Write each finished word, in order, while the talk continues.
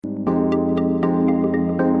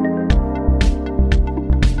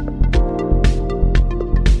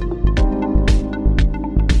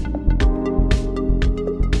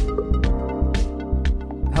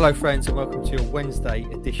Hello, friends, and welcome to your Wednesday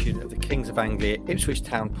edition of the Kings of Anglia Ipswich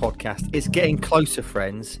Town podcast. It's getting closer,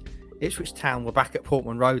 friends. Ipswich Town were back at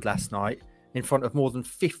Portman Road last night in front of more than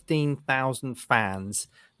 15,000 fans.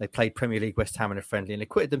 They played Premier League West Ham in a friendly and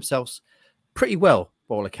acquitted themselves pretty well,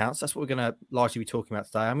 by all accounts. That's what we're going to largely be talking about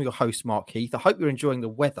today. I'm your host, Mark Heath. I hope you're enjoying the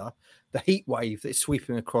weather, the heat wave that is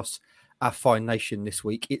sweeping across our fine nation this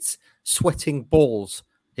week. It's sweating balls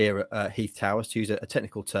here at Heath Towers, to use a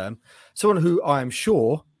technical term. Someone who I am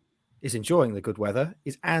sure is enjoying the good weather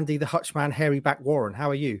is Andy the Hutchman Hairy Back Warren. How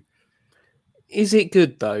are you? Is it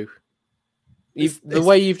good though? The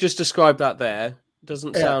way you've just described that there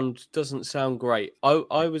doesn't sound great.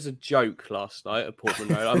 I was a joke last night at Portman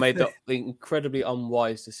Road. I made the incredibly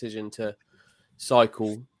unwise decision to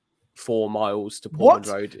cycle 4 miles to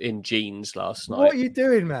Portman Road in jeans last night. What are you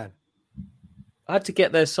doing, man? I had to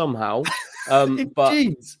get there somehow. But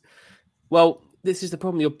jeans. Well, this is the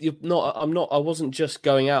problem. You're not. I'm not. I wasn't just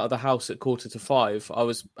going out of the house at 4:45. I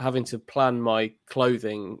was having to plan my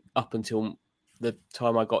clothing up until the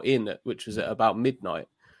time I got in, which was at about midnight.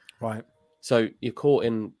 Right. So you're caught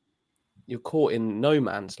in no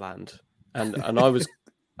man's land, and I was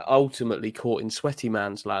ultimately caught in sweaty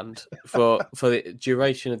man's land for the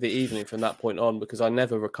duration of the evening from that point on, because I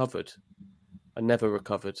never recovered.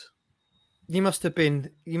 You must have been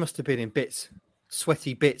in bits,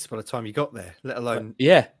 sweaty bits by the time you got there, let alone...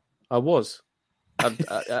 Yeah, I was.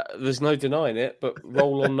 There's no denying it, but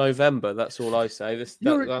roll on November, that's all I say. That's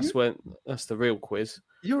the real quiz.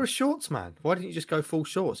 You're a shorts man. Why didn't you just go full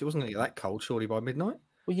shorts? It wasn't going to get that cold, surely, by midnight.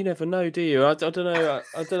 Well, you never know, do you? I don't know.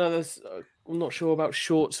 I don't know. I'm not sure about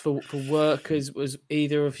shorts for work. Was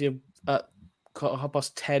either of you at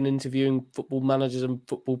 10:30 interviewing football managers and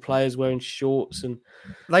football players wearing shorts? And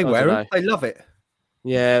they wear them. They love it.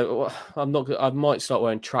 Yeah, well, I'm not. I might start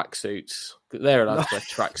wearing tracksuits. They're allowed to wear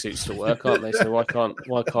tracksuits to work, aren't they? So why can't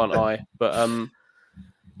I? But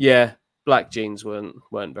yeah, black jeans weren't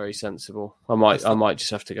very sensible. I might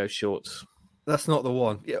just have to go shorts. That's not the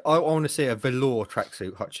one. Yeah, I want to see a velour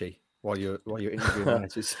tracksuit, Hutchie, while you're interviewing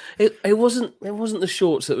managers. It wasn't the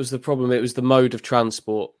shorts that was the problem. It was the mode of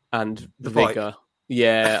transport and the vigor.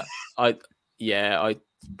 Yeah, I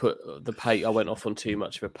put the pace. I went off on too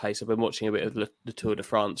much of a pace. I've been watching a bit of the Tour de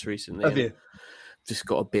France recently. Have you? Just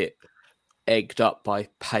got a bit egged up by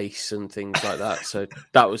pace and things like that. So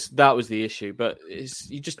that was the issue. But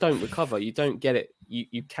you just don't recover. You don't get it.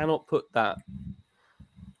 You cannot put that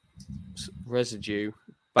residue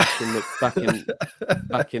back in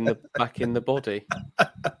the body.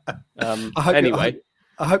 Anyway.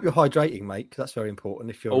 I hope you're hydrating, mate, because that's very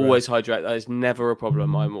important. If you're always hydrate, that is never a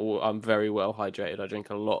problem. I'm very well hydrated. I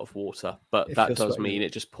drink a lot of water, but that does mean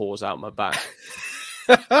it just pours out my back.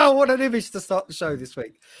 What an image to start the show this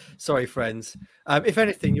week. Sorry, friends. If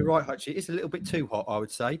anything, you're right, Hutchie. It's a little bit too hot, I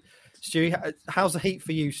would say. Stewie, how's the heat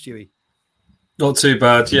for you, Stewie? Not too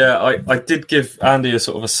bad. Yeah, I did give Andy a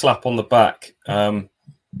sort of a slap on the back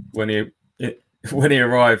when he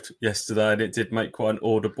arrived yesterday, and it did make quite an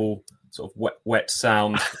audible sort of wet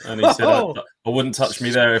sound, and he said, I wouldn't touch me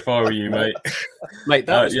there if I were you, mate. Mate,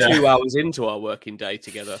 that was 2 hours into our working day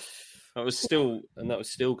together. That was still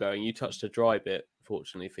going. You touched a dry bit,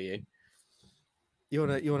 fortunately for you. You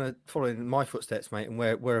wanna follow in my footsteps, mate, and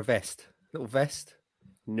wear a vest, little vest.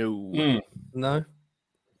 No. No.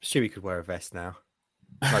 Stewie could wear a vest now.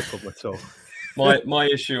 No problem at all. My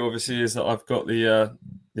issue obviously is that I've got the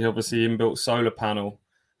obviously inbuilt solar panel,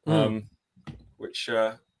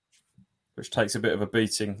 which takes a bit of a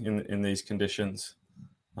beating in these conditions.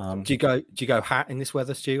 Do you go hat in this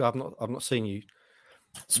weather, Stu? I've not seen you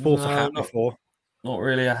sport a hat before. Not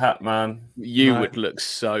really a hat man. You would look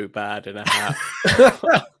so bad in a hat.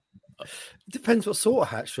 It depends what sort of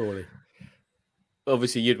hat, surely.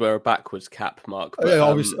 Obviously, you'd wear a backwards cap, Mark. But,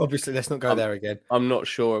 obviously, let's not go there again. I'm not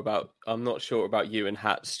sure about you in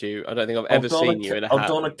hats, Stu. I don't think I've ever seen you in a hat. I've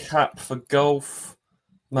done a cap for golf.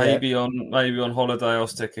 Maybe on holiday I'll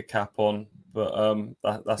stick a cap on, but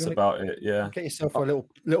that's about it. Yeah, get yourself a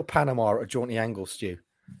little Panama at a jaunty angle, Stu.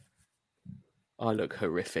 I look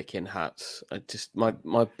horrific in hats. My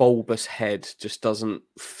bulbous head just doesn't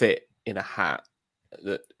fit in a hat.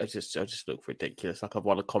 That I just look ridiculous, like I've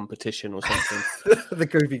won a competition or something. The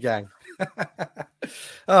Groovy Gang.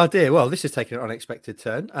 Oh dear. Well, this is taking an unexpected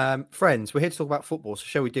turn. Friends, we're here to talk about football. So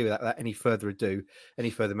shall we do that? Any further ado? Any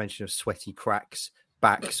further mention of sweaty cracks,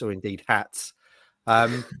 backs, or indeed hats?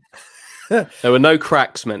 There were no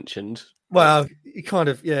cracks mentioned. Well, you kind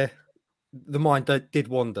of, yeah. The mind did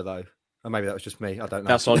wander though. Or maybe that was just me. I don't know.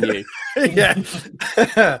 That's on you. Yeah.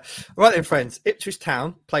 Right then, friends. Ipswich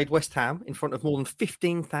Town played West Ham in front of more than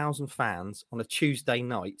 15,000 fans on a Tuesday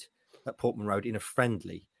night at Portman Road in a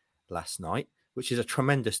friendly. last night, which is a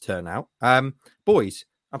tremendous turnout. Boys,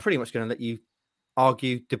 I'm pretty much going to let you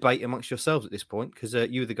argue, debate amongst yourselves at this point, because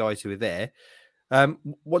you were the guys who were there.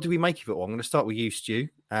 What do we make of it all? I'm going to start with you, Stu.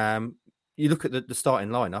 You look at the starting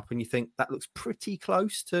lineup and you think that looks pretty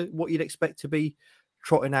close to what you'd expect to be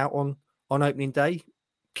trotting out on opening day.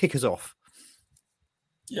 Kick us off.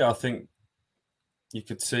 Yeah, I think you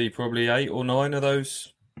could see probably 8 or 9 of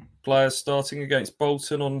those players starting against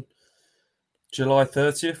Bolton on July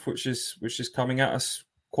 30th, which is coming at us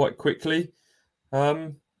quite quickly.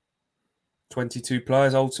 22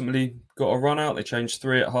 players ultimately got a run out. They changed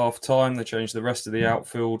 3 at half time. They changed the rest of the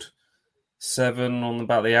outfield 7 on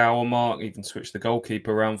about the hour mark, even switched the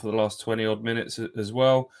goalkeeper around for the last 20 odd minutes as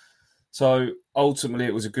well. So ultimately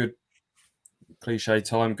it was a good cliche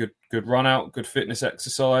time, good run out, good fitness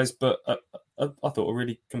exercise, but I thought a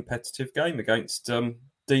really competitive game against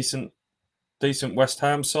decent West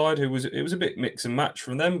Ham side. It was a bit mix and match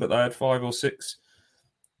from them, but they had 5 or 6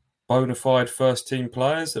 bona fide first team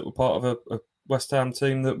players that were part of a West Ham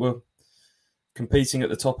team that were competing at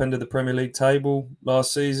the top end of the Premier League table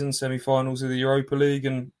last season, semi-finals of the Europa League,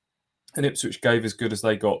 and Ipswich gave as good as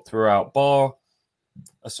they got throughout, bar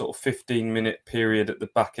a sort of 15-minute period at the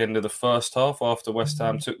back end of the first half after West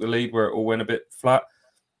Ham took the lead where it all went a bit flat.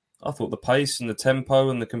 I thought the pace and the tempo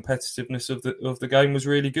and the competitiveness of the game was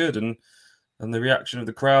really good, and the reaction of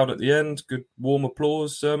the crowd at the end, good warm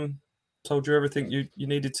applause, told you everything you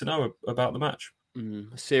needed to know about the match.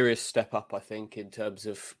 A serious step up, I think, in terms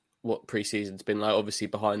of what pre-season's been like. Obviously,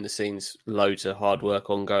 behind the scenes, loads of hard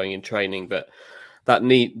work ongoing in training, but that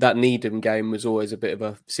Needham game was always a bit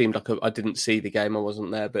of I didn't see the game, I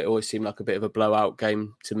wasn't there, but it always seemed like a bit of a blowout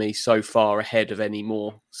game to me so far ahead of any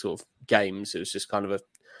more sort of games. It was just kind of a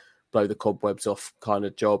blow the cobwebs off kind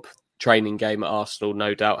of job. Training game at Arsenal,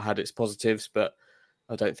 no doubt, had its positives, but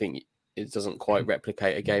I don't think it doesn't quite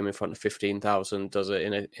replicate a game in front of 15,000, does it,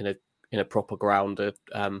 in a proper ground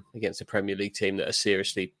against a Premier League team that are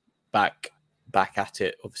seriously back at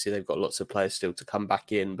it. Obviously, they've got lots of players still to come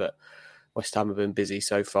back in, but West Ham have been busy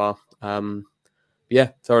so far.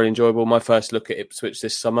 Yeah, thoroughly enjoyable. My first look at Ipswich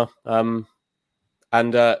this summer. And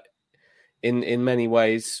in many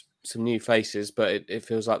ways, some new faces, but it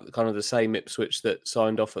feels like kind of the same Ipswich that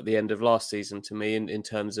signed off at the end of last season to me in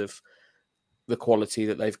terms of the quality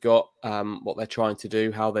that they've got, what they're trying to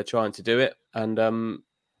do, how they're trying to do it. And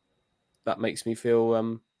that makes me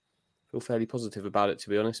feel fairly positive about it, to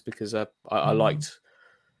be honest, because I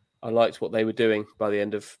liked what they were doing by the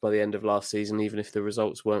end of last season, even if the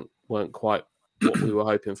results weren't quite what we were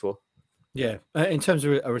hoping for. Yeah, in terms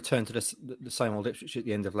of a return to the same old Ipswich at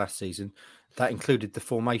the end of last season, that included the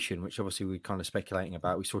formation, which obviously we were kind of speculating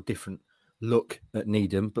about. We saw a different look at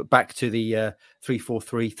Needham, but back to the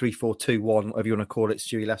 3-4-3, 3-4-2-1, whatever you want to call it,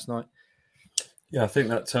 Stewie, last night. Yeah, I think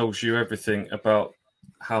that tells you everything about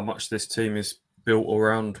how much this team is built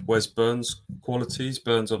around Wes Burns' qualities.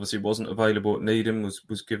 Burns obviously wasn't available at Needham,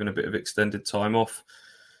 was given a bit of extended time off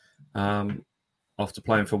after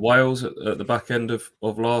playing for Wales at the back end of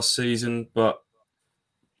last season. But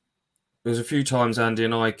there was a few times Andy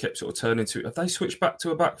and I kept sort of turning to, have they switched back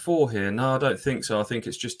to a back 4 here? No, I don't think so. I think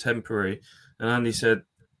it's just temporary. And Andy said,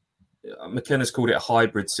 McKenna's called it a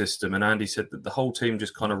hybrid system, and Andy said that the whole team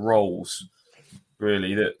just kind of rolls,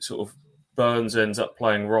 really, that sort of Burns ends up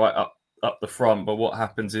playing right up the front, but what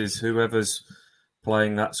happens is whoever's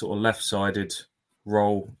playing that sort of left-sided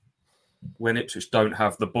role, when Ipswich don't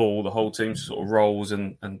have the ball, the whole team sort of rolls,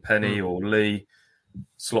 and Penny or Lee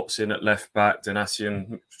slots in at left back,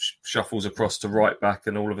 Donatian shuffles across to right back,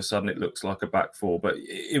 and all of a sudden it looks like a back 4. But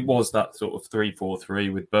it was that sort of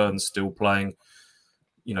 3-4-3 with Burns still playing,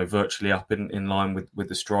 virtually up in line with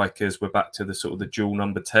the strikers. We're back to the sort of the dual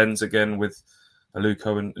number 10s again with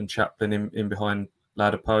Aluko and Chaplin in behind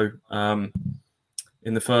Ladapo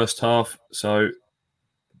in the first half. So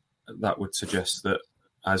that would suggest that,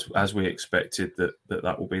 as we expected,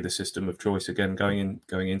 that will be the system of choice again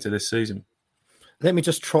going into this season. Let me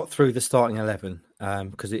just trot through the starting 11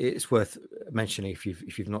 because it's worth mentioning if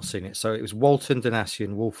you've not seen it. So it was Walton,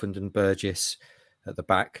 Donatian, Wolfend and Burgess at the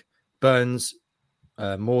back, Burns,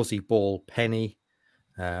 Morsey, Ball, Penny,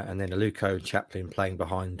 and then Aluko and Chaplin playing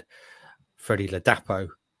behind Freddie Ladapo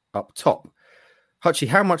up top. Hutchie,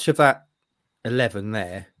 how much of that 11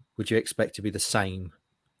 there would you expect to be the same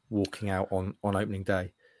walking out on opening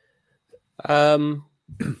day?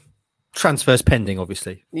 Transfers pending,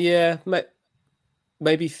 obviously. Yeah,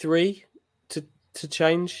 maybe 3 to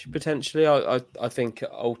change potentially. I think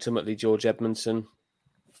ultimately George Edmondson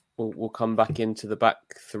will come back into the back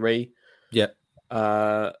 3. Yeah.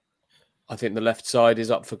 I think the left side is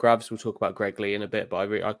up for grabs. We'll talk about Greg Lee in a bit, but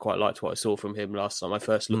I quite liked what I saw from him last time. My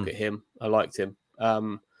first look at him, I liked him.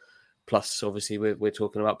 Plus, obviously, we're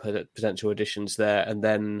talking about potential additions there, and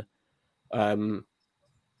then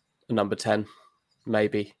number 10,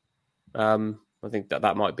 maybe. I think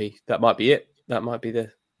that might be it. That might be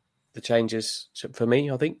the changes for me,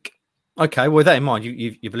 I think. Okay, with that in mind,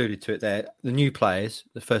 you've alluded to it there. The new players,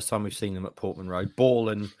 the first time we've seen them at Portman Road, Ball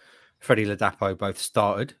and Freddie Ladapo both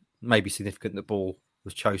started. Maybe significant that Ball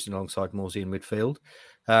was chosen alongside Morsey in midfield.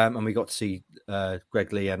 And we got to see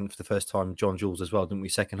Greg Lee and for the first time John Jules as well, didn't we,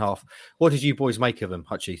 second half? What did you boys make of them,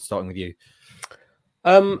 Hutchie, starting with you?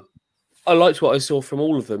 I liked what I saw from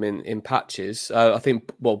all of them in patches. I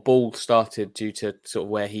think, Ball started due to sort of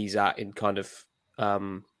where he's at in kind of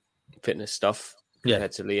fitness stuff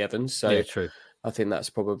compared to Lee Evans. So yeah, true. I think that's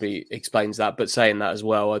probably explains that. But saying that as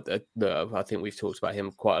well, I think we've talked about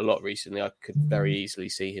him quite a lot recently. I could very easily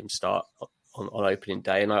see him start on opening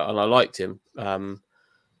day, and I liked him. As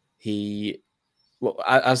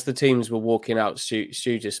the teams were walking out, Stu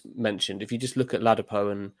just mentioned, if you just look at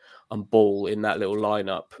Ladapo and Ball in that little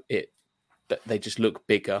lineup, they just look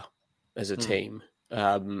bigger as a team.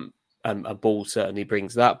 And Ball certainly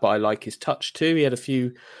brings that, but I like his touch too. He had a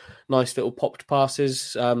few nice little popped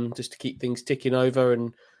passes just to keep things ticking over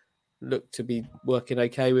and looked to be working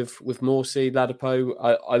okay with Morsey. Ladapo,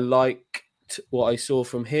 I liked what I saw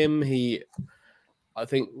from him. I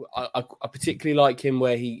think I particularly like him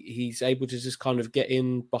where he's able to just kind of get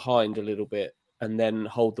in behind a little bit and then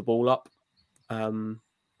hold the ball up,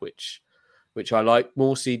 which I like.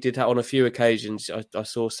 Morsey did that on a few occasions. I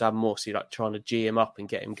saw Sam Morsey like trying to G him up and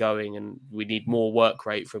get him going, and we need more work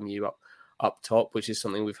rate from you up top, which is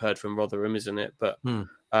something we've heard from Rotherham, isn't it? But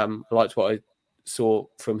I liked what I saw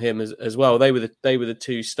from him as well. They were the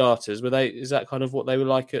two starters. Were they? Is that kind of what they were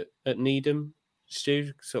like at Needham,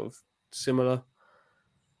 Stu? Sort of similar.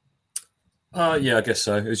 Yeah, I guess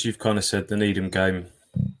so. As you've kind of said, the Needham game,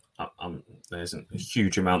 there isn't a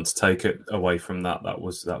huge amount to take it away from that. That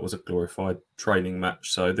was a glorified training match.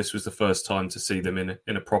 So this was the first time to see them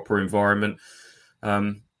in a proper environment.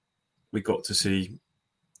 We got to see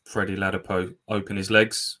Freddie Ladapo open his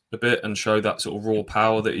legs a bit and show that sort of raw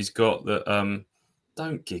power that he's got. That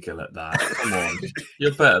don't giggle at that. Come on,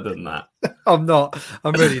 you're better than that. I'm not.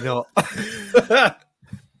 I'm really not.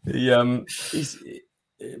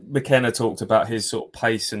 McKenna talked about his sort of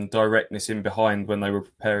pace and directness in behind when they were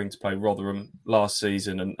preparing to play Rotherham last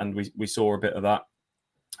season, and we saw a bit of that,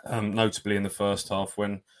 notably in the first half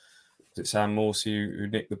when Sam Morsey who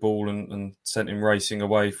nicked the ball and sent him racing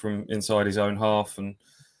away from inside his own half, and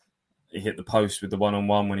he hit the post with the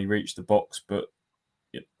one-on-one when he reached the box, but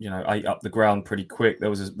ate up the ground pretty quick.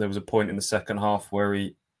 There was a point in the second half where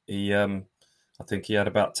he I think he had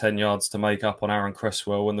about 10 yards to make up on Aaron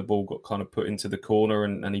Cresswell when the ball got kind of put into the corner,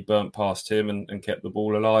 and he burnt past him and kept the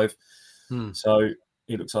ball alive. So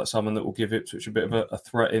he looks like someone that will give Ipswich a bit of a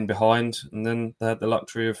threat in behind. And then they had the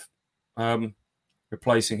luxury of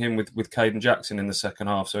replacing him with Caden Jackson in the second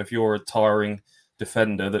half. So if you're a tiring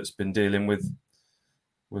defender that's been dealing with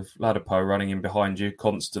Ladapo running in behind you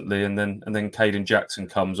constantly, and then Caden Jackson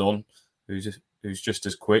comes on, who's just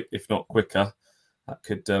as quick, if not quicker, that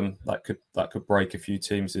could break a few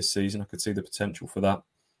teams this season. I could see the potential for that.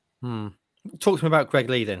 Talk to me about Greg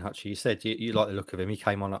Lee then, Hutchie. You said you like the look of him. He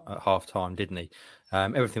came on at half time, didn't he?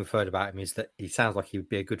 Everything we've heard about him is that he sounds like he would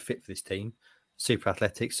be a good fit for this team. Super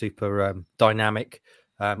athletic, super dynamic,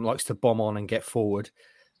 likes to bomb on and get forward.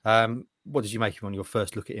 What did you make him on your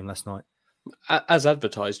first look at him last night? As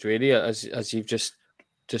advertised, really, as you've just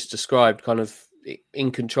described, kind of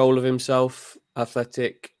in control of himself,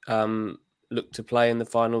 athletic, looked to play in the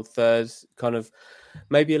final third, kind of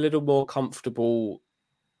maybe a little more comfortable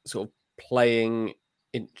sort of playing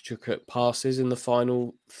intricate passes in the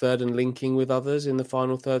final third and linking with others in the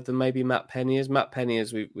final third than maybe Matt Penny is. Matt Penny,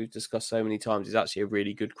 as we've discussed so many times, is actually a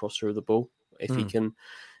really good crosser of the ball if he can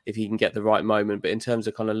get the right moment. But in terms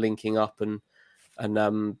of kind of linking up and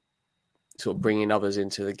sort of bringing others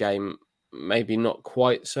into the game, maybe not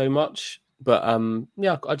quite so much. But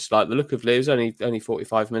I just like the look of Lee. It was only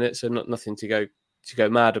 45 minutes, so nothing to go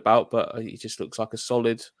mad about. But he just looks like a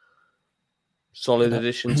solid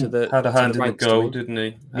addition to the. Had a hand in the goal, didn't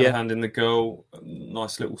he? Had a hand in the goal.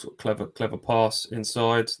 Nice little sort of clever pass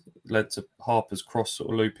inside, led to Harper's cross sort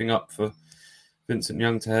of looping up for Vincent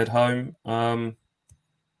Young to head home.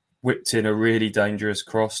 Whipped in a really dangerous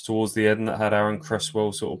cross towards the end that had Aaron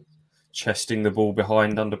Cresswell sort of chesting the ball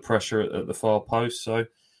behind under pressure at the far post. So.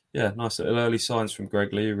 Yeah, nice little early signs from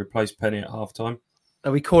Greg Lee, who replaced Penny at half time.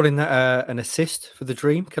 Are we calling that an assist for the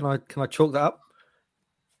dream? Can I chalk that up?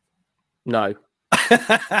 No.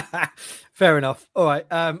 Fair enough. All right.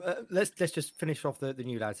 Let's just finish off the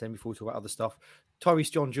new lads then before we talk about other stuff.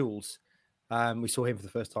 Tyrese John Jules. We saw him for the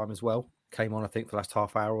first time as well. Came on, I think, for the last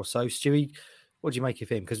half hour or so. Stewie, what do you make of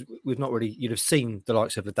him? Because we've not really, you'd have seen the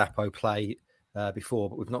likes of the Dapo play before,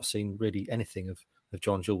 but we've not seen really anything of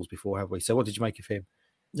John Jules before, have we? So what did you make of him?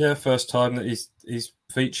 Yeah, first time that he's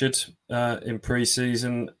featured in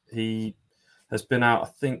pre-season. He has been out, I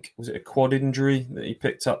think, was it a quad injury that he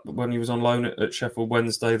picked up when he was on loan at Sheffield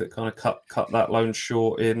Wednesday that kind of cut that loan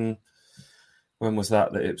short in, when was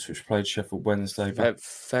that Ipswich played Sheffield Wednesday?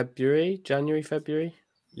 January, February?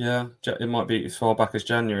 Yeah, it might be as far back as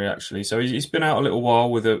January, actually. So he's been out a little while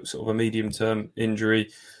with a sort of a medium-term injury,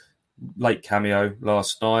 late cameo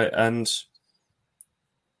last night, and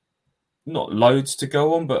not loads to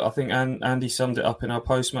go on, but I think Andy summed it up in our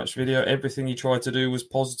post-match video. Everything he tried to do was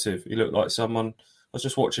positive. He looked like someone, I was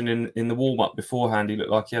just watching in the warm-up beforehand, he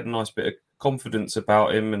looked like he had a nice bit of confidence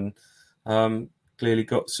about him, and clearly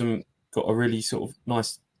got a really sort of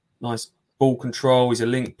nice ball control. He's a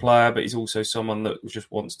link player, but he's also someone that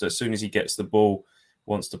just wants to, as soon as he gets the ball,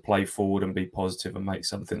 wants to play forward and be positive and make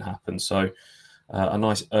something happen. So a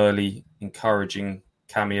nice early encouraging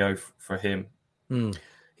cameo for him.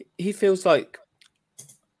 He feels like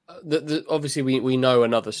obviously we know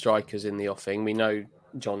another strikers in the offing. We know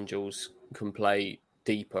John Jules can play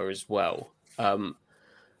deeper as well.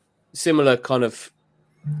 Similar kind of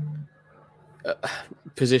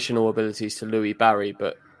positional abilities to Louis Barry,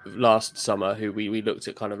 but last summer, who we looked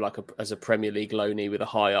at kind of like as a Premier League loanee with a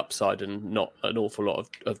high upside and not an awful lot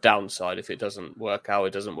of downside. If it doesn't work out,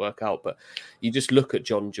 it doesn't work out. But you just look at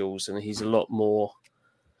John Jules and he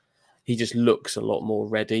just looks a lot more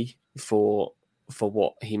ready for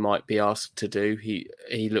what he might be asked to do.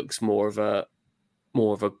 He looks more of a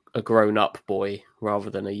grown up boy rather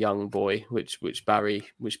than a young boy, which Barry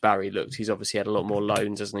looked. He's obviously had a lot more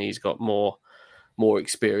loans, hasn't he? He's got more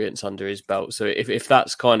experience under his belt. So if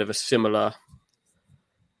that's kind of a similar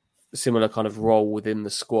kind of role within the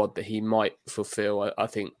squad that he might fulfill, I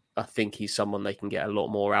think he's someone they can get a lot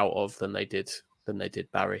more out of than they did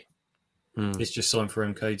Barry. It's just signed for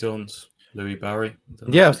MK Dons, Louis Barry.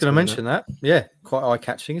 Yeah, I was going to mention that. Yeah, quite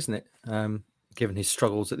eye-catching, isn't it? Given his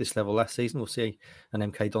struggles at this level last season, we'll see an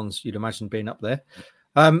MK Dons, you'd imagine, being up there.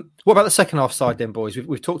 What about the second half side then, boys?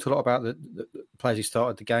 We've talked a lot about the players who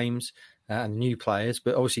started the games and the new players,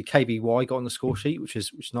 but obviously KBY got on the score sheet, which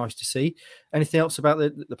is nice to see. Anything else about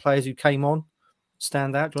the players who came on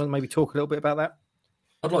stand out? Do you want to maybe talk a little bit about that?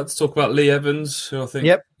 I'd like to talk about Lee Evans, who I think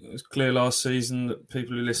it was clear last season that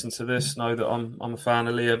people who listen to this know that I'm a fan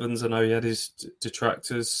of Lee Evans. I know he had his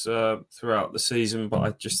detractors throughout the season, but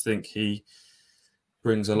I just think he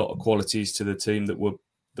brings a lot of qualities to the team that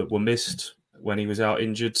were missed when he was out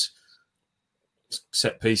injured.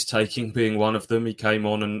 Set piece taking being one of them. He came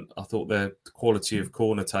on and I thought the quality of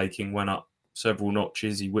corner taking went up several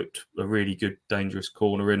notches. He whipped a really good, dangerous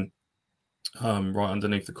corner in right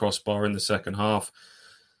underneath the crossbar in the second half.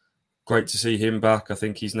 Great to see him back. I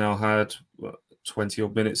think he's now had 20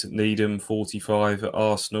 odd minutes at Needham, 45 at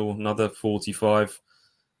Arsenal, another 45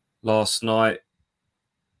 last night.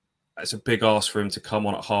 It's a big ask for him to come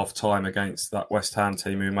on at half time against that West Ham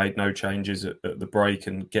team who made no changes at the break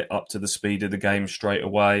and get up to the speed of the game straight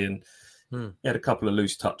away. And he had a couple of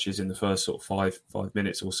loose touches in the first sort of five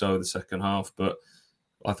minutes or so of the second half, but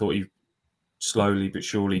I thought he slowly but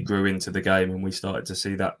surely grew into the game and we started to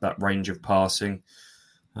see that range of passing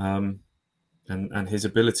and his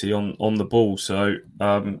ability on the ball. So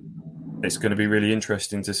it's going to be really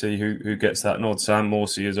interesting to see who gets that nod. Sam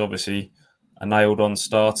Morsey is obviously a nailed-on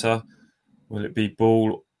starter. Will it be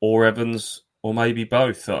Ball or Evans or maybe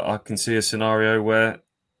both? I can see a scenario where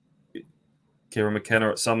Kieran McKenna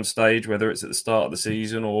at some stage, whether it's at the start of the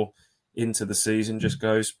season or into the season, just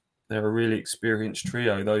goes, they're a really experienced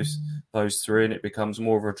trio, those three, and it becomes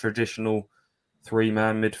more of a traditional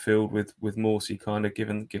three-man midfield with Morsey kind of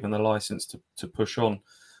given the license to push on.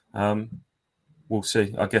 We'll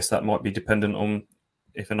see. I guess that might be dependent on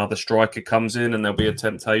if another striker comes in and there'll be a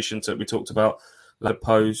temptation to, we talked about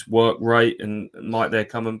Lepo's work rate, and might there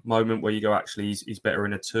come a moment where you go, actually, he's better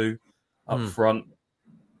in a two up front,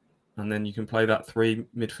 and then you can play that three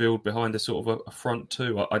midfield behind a sort of a front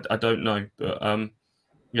two. I don't know, but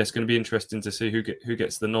yeah, it's going to be interesting to see who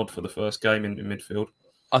gets the nod for the first game in midfield.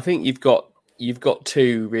 I think you've got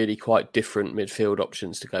two really quite different midfield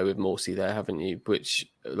options to go with Morsey there, haven't you? Which,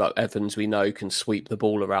 like Evans, we know can sweep the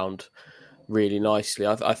ball around really nicely.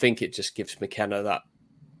 I think it just gives McKenna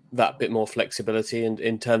that bit more flexibility. And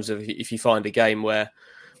in terms of if you find a game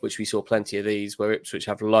which we saw plenty of these, where Ipswich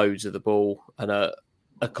have loads of the ball and a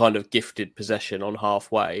kind of gifted possession on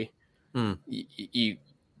halfway, you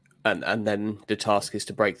and then the task is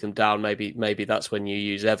to break them down. Maybe that's when you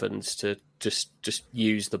use Evans to just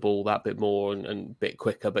use the ball that bit more and a bit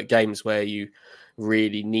quicker. But games where you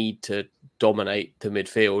really need to dominate the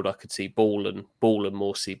midfield, I could see Ball and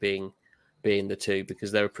Morsey being the two,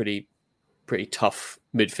 because they're a pretty tough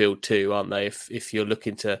midfield too, aren't they? If you're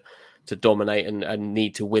looking to dominate and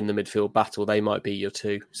need to win the midfield battle, they might be your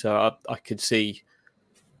two. So I could see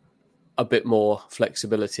a bit more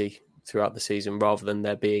flexibility throughout the season rather than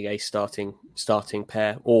there being a starting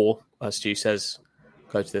pair, or as Stu says,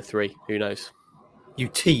 go to the three. Who knows? You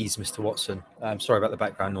tease, Mr. Watson. I'm sorry about the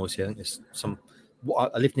background noise here. I think there's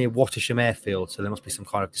I live near Wattisham Airfield, so there must be some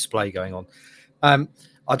kind of display going on.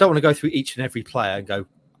 I don't want to go through each and every player and go,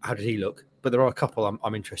 how did he look? But there are a couple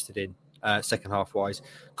I'm interested in, second half wise.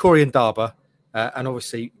 Corey and Darber, and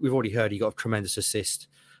obviously we've already heard he got a tremendous assist.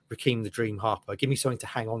 Raheem the Dream Harper. Give me something to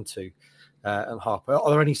hang on to. And Harper, are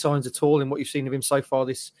there any signs at all in what you've seen of him so far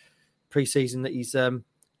this pre-season that he's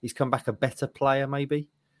come back a better player, maybe?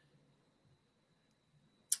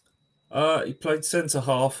 He played centre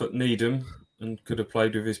half at Needham and could have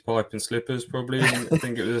played with his pipe and slippers probably. And I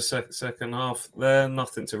think it was a second half there.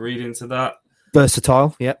 Nothing to read into that.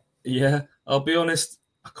 Versatile, yep. Yeah, I'll be honest,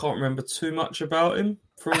 I can't remember too much about him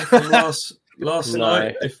from last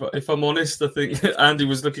night. If I'm honest, I think Andy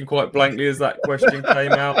was looking quite blankly as that question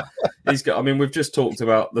came out. We've just talked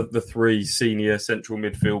about the three senior central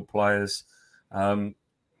midfield players.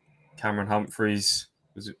 Cameron Humphreys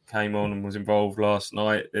came on and was involved last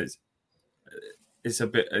night. It's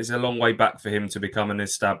a long way back for him to become an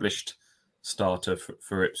established starter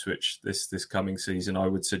for Ipswich this coming season, I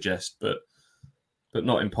would suggest, but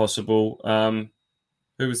not impossible.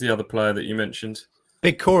 Who was the other player that you mentioned?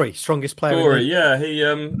 Big Corey, strongest player. Corey, yeah,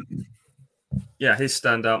 his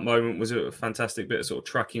standout moment was a fantastic bit of sort of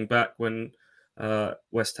tracking back when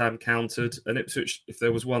West Ham countered, and Ipswich, if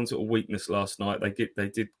there was one sort of weakness last night, they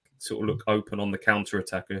did sort of look open on the counter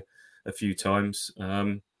attack a few times,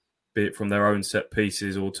 be it from their own set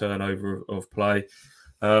pieces or turnover of play.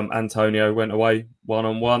 Antonio went away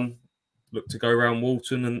 1-on-1, looked to go around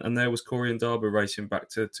Walton, and there was Corey and Darby racing back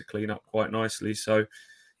to clean up quite nicely. So,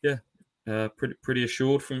 yeah, pretty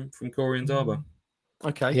assured from Corey and Darby.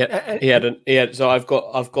 Okay. Yeah, So I've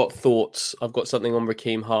got thoughts. I've got something on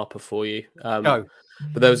Raheem Harper for you. Go.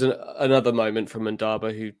 But there was another moment from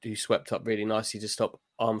Ndaba who swept up really nicely to stop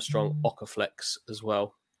Armstrong Okaflex as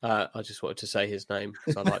well. I just wanted to say his name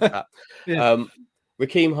because I like that. Yeah.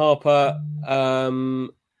 Raheem Harper,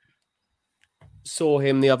 saw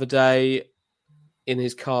him the other day in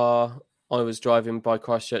his car. I was driving by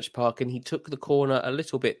Christchurch Park and he took the corner a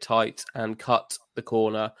little bit tight and cut the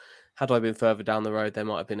corner. Had I been further down the road, there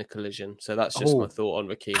might have been a collision. So that's just my thought on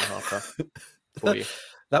Raheem Harper for you.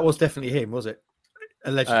 That was definitely him, was it?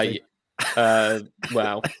 Allegedly.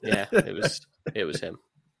 Well, yeah, it was him.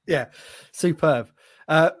 Yeah, superb.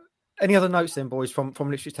 Any other notes then, boys, from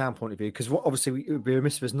Ipswich Town point of view? Because obviously it would be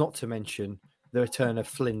remiss of us not to mention the return of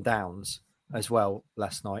Flynn Downs as well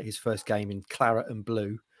last night, his first game in claret and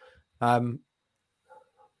blue.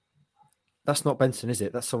 That's not Benson, is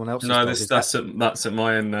it? That's someone else. No, that's at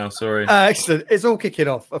my end now. Sorry. Excellent. It's all kicking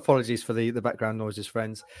off. Apologies for the background noises,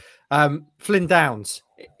 friends. Flynn Downs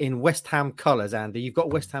in West Ham colours, Andy. You've got a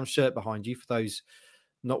West Ham shirt behind you for those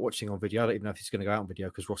not watching on video. I don't even know if he's going to go out on video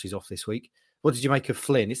because Rossi's off this week. What did you make of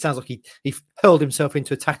Flynn? It sounds like he hurled himself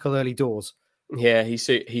into a tackle early doors. Yeah, he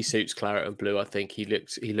suits claret and blue. I think he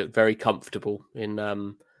looked very comfortable in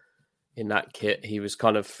that kit. He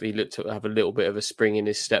looked to have a little bit of a spring in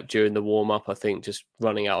his step during the warm up. I think just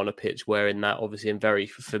running out on a pitch wearing that, obviously in very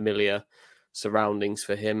familiar surroundings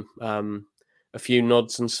for him. A few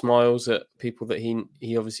nods and smiles at people that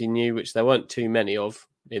he obviously knew, which there weren't too many of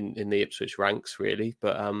in the Ipswich ranks really.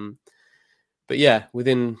 But yeah,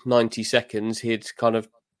 within 90 seconds, he'd kind of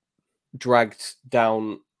dragged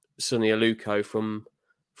down Sonny Aluko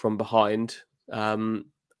from behind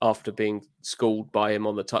after being schooled by him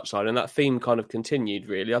on the touchline. And that theme kind of continued,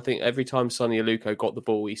 really. I think every time Sonny Aluko got the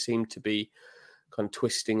ball, he seemed to be kind of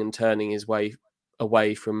twisting and turning his way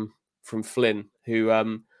away from Flynn, who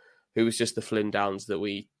was just the Flynn Downs that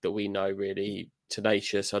we know, really.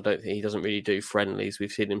 Tenacious. I don't think he doesn't really do friendlies.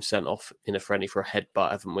 We've seen him sent off in a friendly for a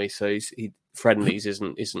headbutt, haven't we? So friendlies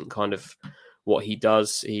isn't kind of what he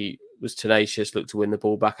does. He was tenacious, looked to win the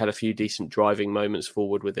ball back, had a few decent driving moments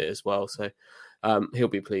forward with it as well. So he'll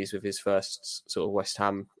be pleased with his first sort of West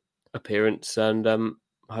Ham appearance, and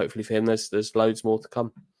hopefully for him, there's loads more to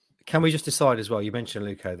come. Can we just decide as well? You mentioned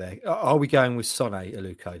Aluko there. Are we going with Sonny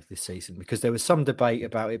Aluko this season? Because there was some debate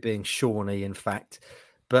about it being Shawnee, in fact,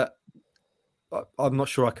 but I'm not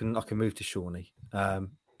sure I can move to Shawnee.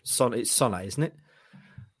 It's Sonny, isn't it?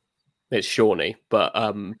 It's Shawnee, but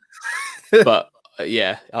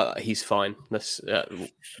yeah, he's fine. We'll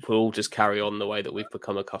all just carry on the way that we've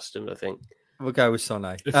become accustomed, I think. We'll go with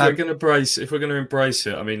Sonny. If we're going to embrace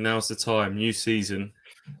it, I mean, now's the time. New season.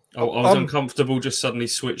 I was uncomfortable just suddenly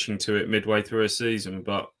switching to it midway through a season,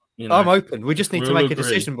 but I'm open. We just need to make a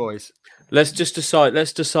decision, boys. Let's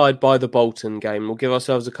decide by the Bolton game. We'll give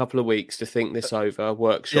ourselves a couple of weeks to think this over,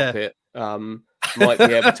 workshop it. Might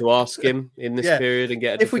be able to ask him in this period and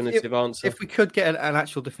get a definitive answer. If we could get an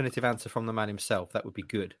actual definitive answer from the man himself, that would be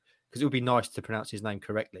good, because it would be nice to pronounce his name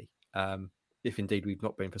correctly. If indeed we've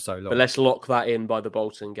not been for so long. But let's lock that in by the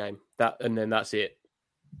Bolton game. And then that's it.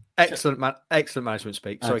 Excellent management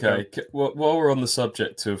speak. Sorry, okay. While we're on the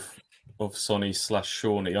subject of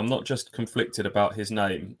Sonny/Shawnee, I'm not just conflicted about his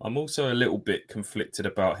name. I'm also a little bit conflicted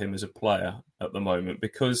about him as a player at the moment,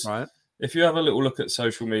 because if you have a little look at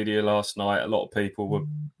social media last night, a lot of people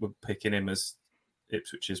were picking him as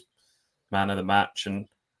Ipswich's man of the match. And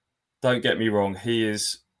don't get me wrong, he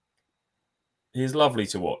is lovely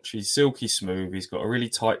to watch. He's silky smooth. He's got a really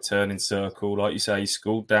tight turning circle. Like you say, he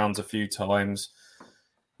scored downs a few times.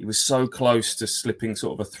 He was so close to slipping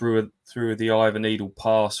sort of through the eye of a needle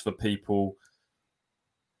pass for people.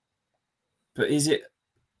 But is it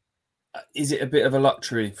a bit of a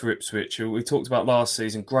luxury for Ipswich? We talked about last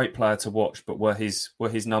season, great player to watch, but were his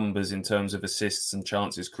numbers in terms of assists and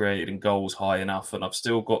chances created and goals high enough? And I've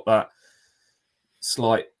still got that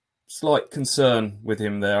slight concern with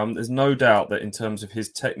him there. There's no doubt that in terms of his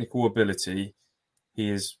technical ability, he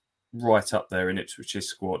is right up there in Ipswich's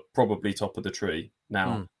squad, probably top of the tree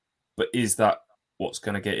now. But is that what's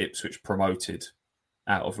going to get Ipswich promoted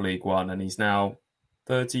out of League One? And he's now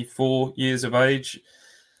 34 years of age.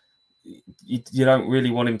 You don't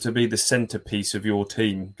really want him to be the centrepiece of your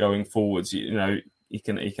team going forwards. You know, he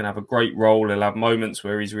can have a great role. He'll have moments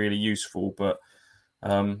where he's really useful, but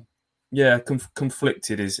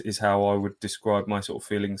conflicted is how I would describe my sort of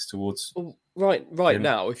feelings towards. Right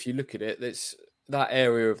now, if you look at it, it's that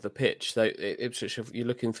area of the pitch. Ipswich, you're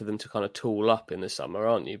looking for them to kind of tool up in the summer,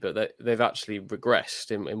 aren't you? But they've actually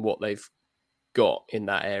regressed in what they've got in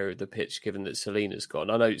that area of the pitch, given that Selina's gone.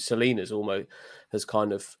 I know Selina's almost has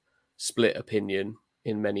kind of split opinion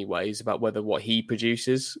in many ways about whether what he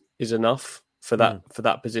produces is enough for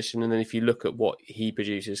that position. And then if you look at what he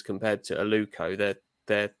produces compared to Aluko,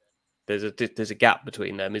 there's a gap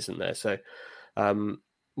between them, isn't there? So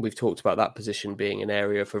we've talked about that position being an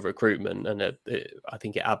area for recruitment, and I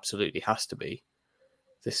think it absolutely has to be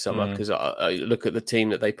this summer, because I look at the team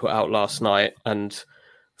that they put out last night, and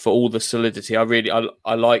for all the solidity,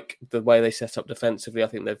 I like the way they set up defensively. I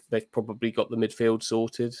think they've probably got the midfield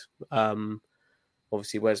sorted.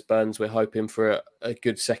 Obviously, Wes Burns, we're hoping for a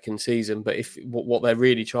good second season, but if what they're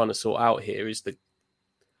really trying to sort out here is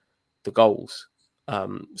the goals,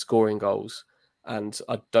 scoring goals. And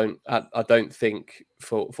I don't think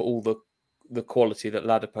for all the quality that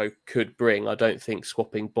Ladapo could bring, I don't think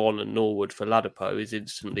swapping Bon and Norwood for Ladapo is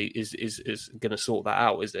going to sort that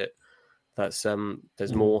out, is it? That's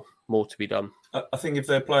there's more to be done. I think if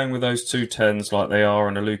they're playing with those 2 10s like they are,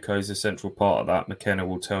 and Aluko is a central part of that, McKenna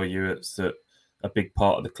will tell you it's that a big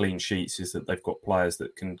part of the clean sheets is that they've got players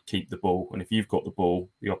that can keep the ball, and if you've got the ball,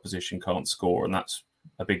 the opposition can't score, and that's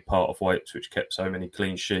a big part of why Ipswich kept so many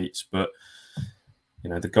clean sheets. But you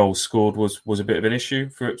know, the goals scored was a bit of an issue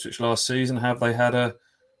for Ipswich last season. Have they had a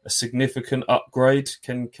significant upgrade?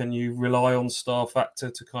 Can you rely on star factor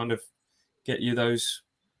to kind of get you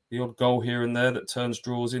the odd goal here and there that turns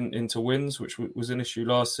draws into wins, which was an issue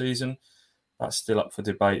last season? That's still up for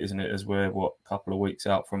debate, isn't it? As we're a couple of weeks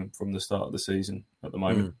out from the start of the season at the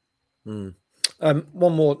moment.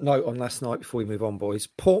 One more note on last night before we move on, boys.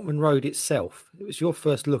 Portman Road itself. It was your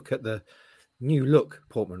first look at the new look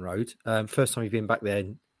Portman Road. First time you've been back there.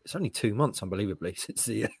 It's only 2 months, unbelievably, since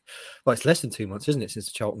it's less than 2 months, isn't it, since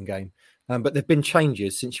the Charlton game? But there've been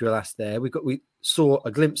changes since you were last there. We saw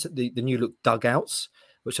a glimpse at the new look dugouts,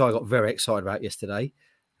 which I got very excited about yesterday.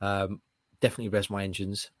 Definitely revs my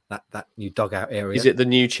engines. That new dugout area. Is it the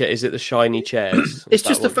new chair? Is it the shiny chairs? It's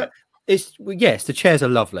just the fact. Yes, the chairs are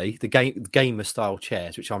lovely. The gamer style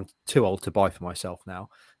chairs, which I'm too old to buy for myself now.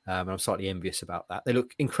 And I'm slightly envious about that. They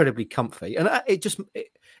look incredibly comfy. And it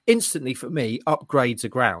instantly, for me, upgrades the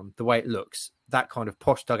ground, the way it looks. That kind of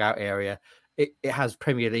posh dugout area, it has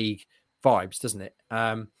Premier League vibes, doesn't it?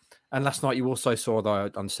 And last night you also saw, though I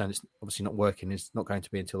understand it's obviously not working, it's not going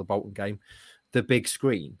to be until the Bolton game, the big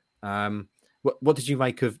screen. What did you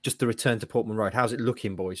make of just the return to Portman Road? How's it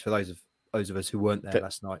looking, boys, for those of us who weren't there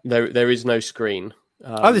last night? There is no screen.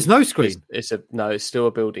 There's no screen? It's still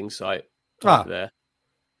a building site there.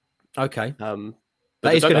 Okay.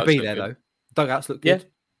 That is going to be there, though. Dugouts look good.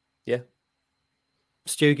 Yeah.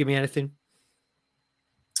 Stu, give me anything.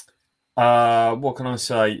 What can I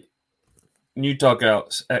say? New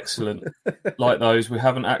dugouts, excellent. Like those, we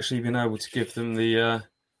haven't actually been able to give them the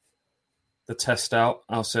test out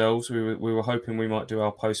ourselves. We were hoping we might do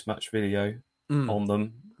our post-match video on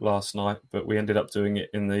them last night, but we ended up doing it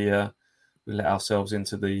in the. We let ourselves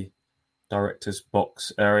into the director's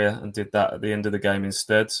box area and did that at the end of the game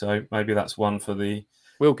instead. So maybe that's one for the.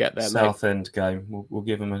 We'll get there, South mate. End game. We'll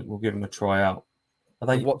give them a try out.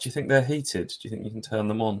 Do you think they're heated? Do you think you can turn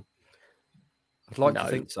them on? I'd like to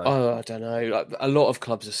think so. Oh, I don't know. Like, a lot of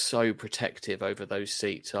clubs are so protective over those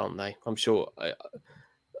seats, aren't they? I'm sure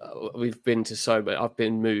we've been to so many. I've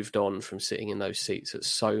been moved on from sitting in those seats at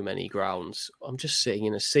so many grounds. I'm just sitting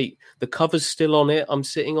in a seat. The cover's still on it. I'm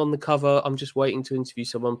sitting on the cover. I'm just waiting to interview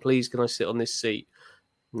someone. Please, can I sit on this seat?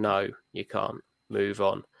 No, you can't. Move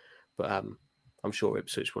on. But I'm sure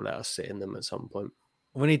Ipswich will let us sit in them at some point.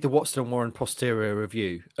 We need the Watson and Warren posterior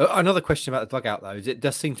review. Another question about the dugout, though, is it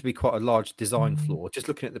does seem to be quite a large design flaw. Just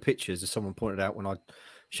looking at the pictures, as someone pointed out when I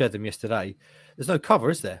shared them yesterday, there's no cover,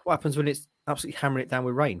 is there? What happens when it's absolutely hammering it down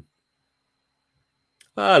with rain?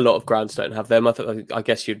 A lot of grounds don't have them. I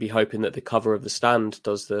guess you'd be hoping that the cover of the stand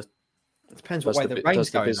does the. It depends what way the rain's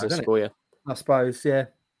going, business though, for you. I suppose, yeah.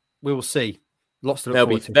 We will see. Lots to look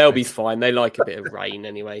forward to. They'll be fine. They like a bit of rain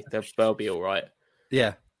anyway. They'll be all right.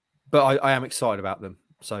 Yeah, but I am excited about them.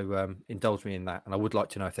 So indulge me in that. And I would like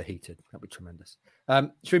to know if they're heated. That'd be tremendous.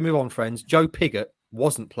 Should we move on, friends? Joe Pigott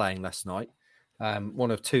wasn't playing last night.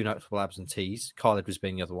 One of two notable absentees. Khaled was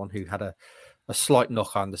being the other one who had a slight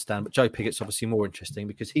knock, I understand. But Joe Pigott's obviously more interesting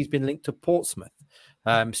because he's been linked to Portsmouth.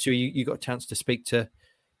 Stu, you got a chance to speak to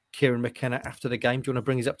Kieran McKenna after the game. Do you want to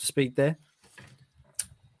bring us up to speed there?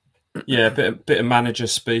 Yeah, a bit of manager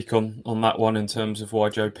speak on that one in terms of why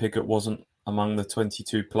Joe Pigott wasn't among the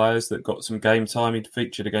 22 players that got some game time. He'd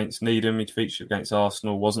featured against Needham, he'd featured against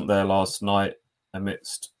Arsenal, wasn't there last night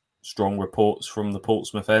amidst strong reports from the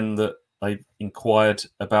Portsmouth end that they inquired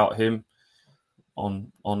about him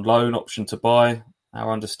on loan, option to buy.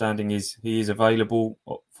 Our understanding is he is available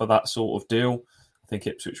for that sort of deal. I think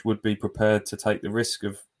Ipswich would be prepared to take the risk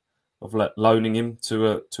of loaning him to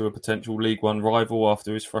a potential League One rival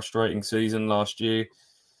after his frustrating season last year.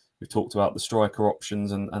 We've talked about the striker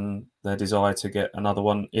options and their desire to get another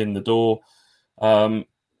one in the door.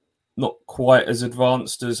 Not quite as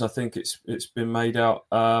advanced as I think it's been made out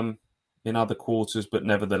in other quarters, but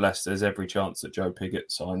nevertheless, there's every chance that Joe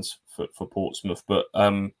Pigott signs for Portsmouth. But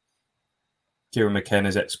Kieran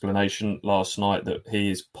McKenna's explanation last night that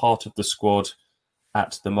he is part of the squad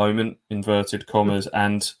at the moment, inverted commas,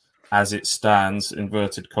 and as it stands,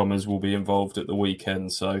 inverted commas, will be involved at the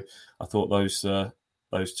weekend. So I thought those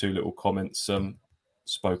two little comments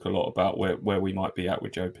spoke a lot about where we might be at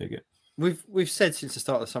with Joe Pigott. We've said since the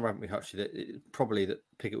start of the summer, haven't we, Hutchie, that probably that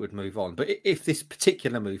Pigott would move on. But if this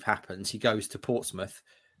particular move happens, he goes to Portsmouth,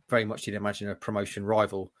 very much you'd imagine a promotion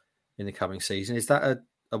rival in the coming season. Is that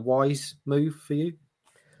a wise move for you?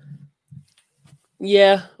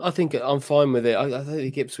 Yeah, I think I'm fine with it. I don't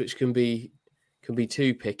think Ipswich can be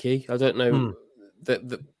too picky. I don't know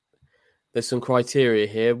that there's some criteria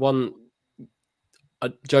here. One,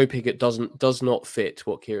 Joe Pigott does not fit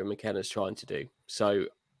what Kieran McKenna's trying to do. So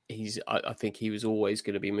I think he was always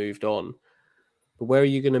going to be moved on. But where are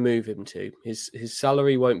you going to move him to? His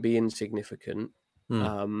salary won't be insignificant.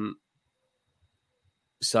 So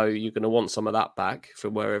you're going to want some of that back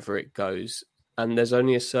from wherever it goes. And there's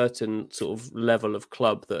only a certain sort of level of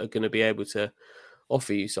club that are going to be able to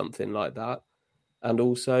offer you something like that. And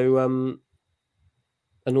also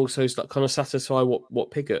kind of satisfy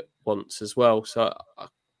what Pigott wants as well. So I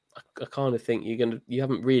kind of think you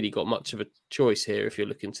haven't really got much of a choice here if you're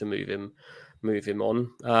looking to move him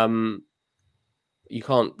on. You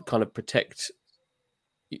can't kind of protect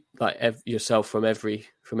yourself from every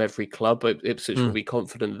club. But Ipswich will be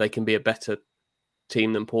confident that they can be a better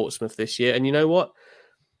team than Portsmouth this year. And you know what?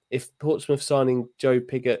 If Portsmouth signing Joe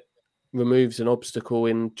Pigott removes an obstacle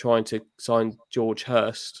in trying to sign George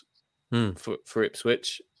Hurst for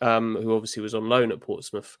Ipswich, who obviously was on loan at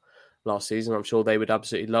Portsmouth last season, I'm sure they would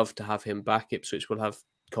absolutely love to have him back. Ipswich will have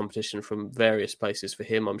competition from various places for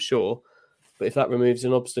him, I'm sure. But if that removes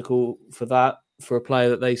an obstacle for a player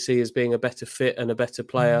that they see as being a better fit and a better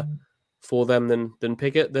player for them than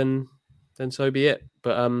Pigott, then so be it.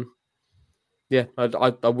 But yeah, I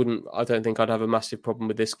don't think I'd have a massive problem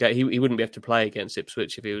with this game. He wouldn't be able to play against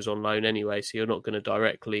Ipswich if he was on loan anyway. So you're not going to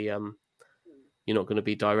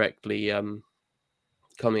be directly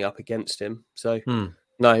coming up against him. So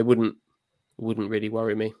no, it wouldn't really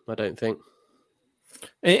worry me, I don't think.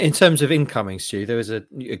 In terms of incoming, Stu, there was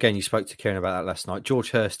again, you spoke to Kieran about that last night.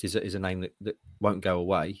 George Hurst is a name that won't go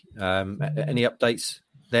away. Any updates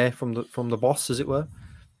there from the boss, as it were?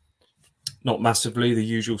 Not massively. The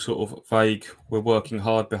usual sort of vague. We're working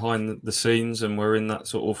hard behind the scenes, and we're in that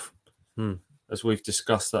sort of, as we've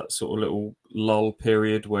discussed, that sort of little lull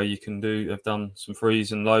period where you can do. They've done some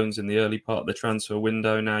frees and loans in the early part of the transfer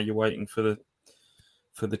window. Now you're waiting for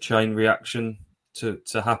the chain reaction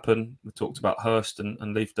to happen. We talked about Hurst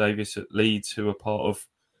and Leif Davis at Leeds, who are part of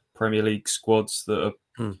Premier League squads that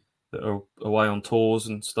are away on tours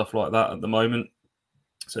and stuff like that at the moment.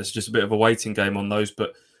 So it's just a bit of a waiting game on those.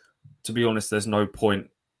 But to be honest, there's no point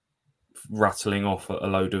rattling off a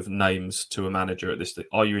load of names to a manager at this.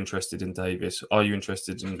 Are you interested in Davis? Are you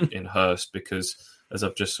interested in Hurst? Because as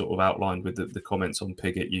I've just sort of outlined with the comments on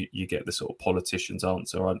Pigott, you get the sort of politician's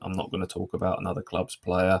answer. I'm not going to talk about another club's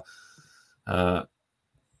player.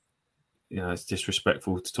 It's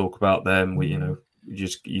disrespectful to talk about them. You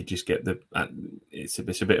just get it's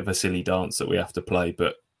a bit of a silly dance that we have to play,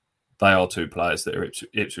 but they are two players that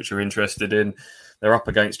Ipswich are interested in. They're up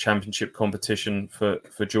against championship competition for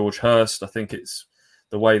George Hurst. I think it's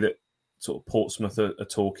the way that sort of Portsmouth are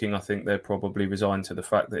talking. I think they're probably resigned to the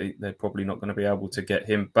fact that they're probably not going to be able to get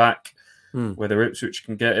him back. Whether Ipswich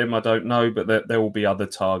can get him, I don't know, but there will be other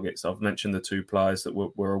targets. I've mentioned the two players that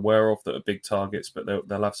we're aware of that are big targets, but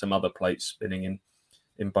they'll have some other plates spinning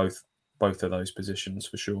in both of those positions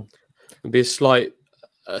for sure. It'll be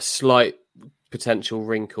a slight potential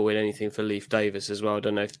wrinkle in anything for Leif Davis as well. I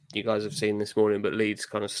don't know if you guys have seen this morning, but Leeds'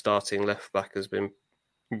 kind of starting left back has been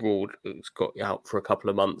ruled. It's got out for a couple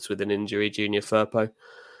of months with an injury, Junior Firpo.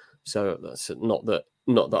 So that's not that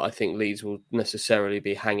I think Leeds will necessarily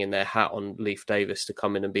be hanging their hat on Leif Davis to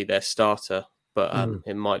come in and be their starter, but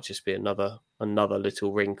it might just be another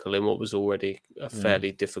little wrinkle in what was already a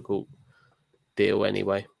fairly difficult deal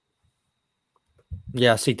anyway.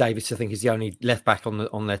 Yeah, I see Davis, I think, is the only left back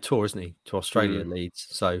on their tour, isn't he, to Australia, Leeds.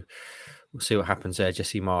 So we'll see what happens there.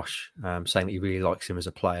 Jesse Marsh saying that he really likes him as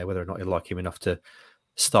a player. Whether or not he'll like him enough to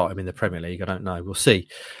start him in the Premier League, I don't know. We'll see.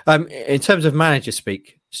 In terms of manager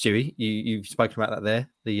speak, Stewie, you've spoken about that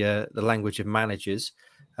there, the language of managers.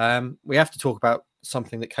 We have to talk about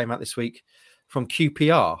something that came out this week from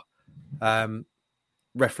QPR.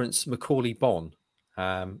 Reference Macaulay Bonne.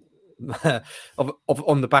 On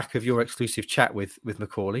the back of your exclusive chat with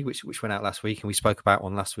Macaulay, which went out last week and we spoke about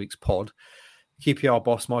on last week's pod, QPR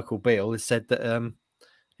boss Michael Beale has said that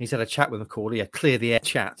he's had a chat with Macaulay, a clear the air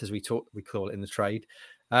chat, as we call it in the trade,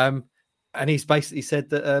 and he's basically said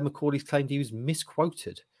that Macaulay's claimed he was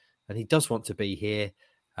misquoted and he does want to be here.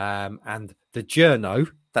 And the journo,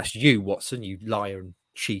 that's you, Watson, you liar and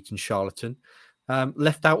cheat and charlatan,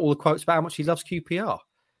 left out all the quotes about how much he loves QPR.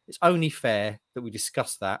 It's only fair that we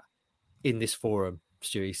discuss that in this forum,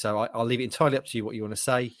 Stewie. So I'll leave it entirely up to you what you want to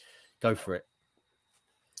say. Go for it.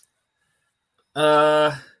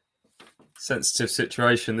 Sensitive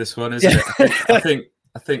situation, this one, isn't it?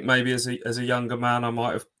 I think maybe as a younger man, I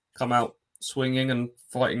might have come out swinging and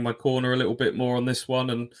fighting my corner a little bit more on this one,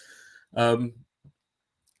 and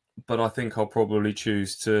but I think I'll probably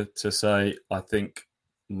choose to say I think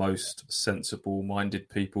most sensible-minded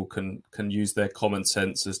people can use their common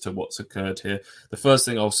sense as to what's occurred here. The first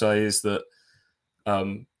thing I'll say is that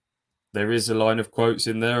there is a line of quotes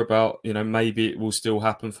in there about, maybe it will still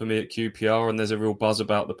happen for me at QPR, and there's a real buzz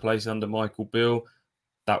about the place under Michael Beale.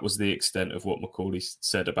 That was the extent of what Macaulay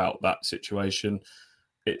said about that situation.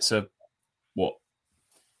 It's it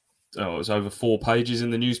was over 4 pages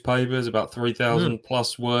in the newspapers, about 3,000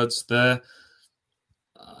 plus words there.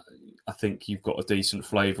 I think you've got a decent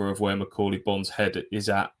flavour of where Macaulay Bonne's head is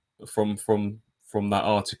at from that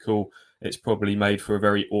article. It's probably made for a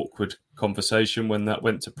very awkward conversation when that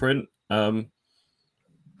went to print. And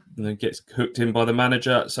then gets hooked in by the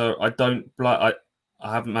manager. So I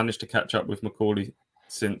haven't managed to catch up with Macaulay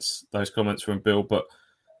since those comments from Bill, but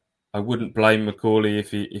I wouldn't blame Macaulay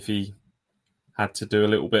if he had to do a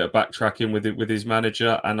little bit of backtracking with his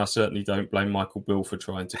manager, and I certainly don't blame Michael Beale for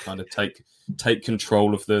trying to kind of take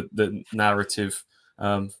control of the narrative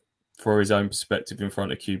for his own perspective in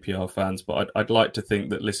front of QPR fans. But I'd like to think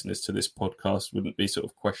that listeners to this podcast wouldn't be sort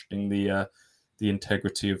of questioning the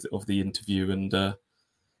integrity of the interview and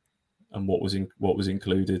what was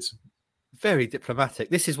included. Very diplomatic.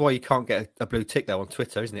 This is why you can't get a blue tick though on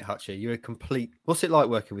Twitter, isn't it, Hutchie? You're a complete. What's it like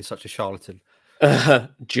working with such a charlatan?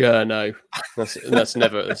 Journo. That's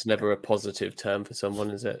never a positive term for someone,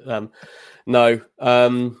 is it? No.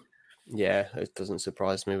 Yeah, it doesn't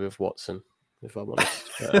surprise me with Watson, if I'm honest.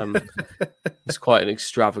 But, it's quite an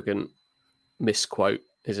extravagant misquote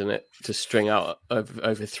isn't it? To string out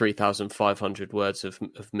over 3,500 words of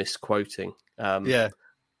misquoting.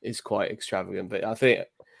 Is quite extravagant. But I think,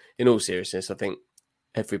 in all seriousness, I think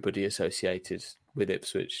everybody associated with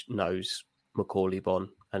Ipswich knows Macaulay Bonne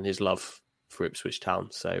and his love for Ipswich Town.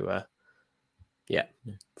 So,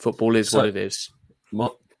 football is what it is.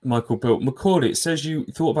 Michael Bill, Macaulay, it says you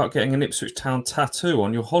thought about getting an Ipswich Town tattoo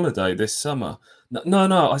on your holiday this summer.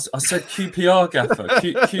 No, I said QPR gaffer,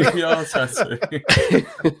 QPR tattoo.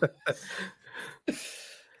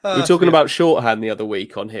 We were talking about shorthand the other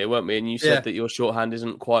week on here, weren't we? And you said that your shorthand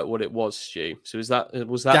isn't quite what it was, Stu. So was that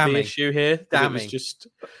Damning. the issue here? Damning. It was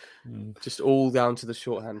just all down to the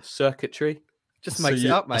shorthand circuitry. Just makes it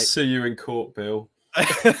up, mate. I see you in court, Bill.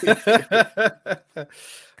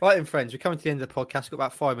 Right then, friends, we're coming to the end of the podcast. We've got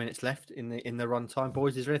about 5 minutes left in the run time.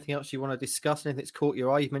 Boys, is there anything else you want to discuss? Anything that's caught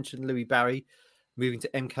your eye? You've mentioned Louis Barry moving to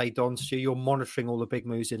MK Dons. Stu, you're monitoring all the big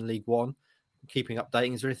moves in League One, keeping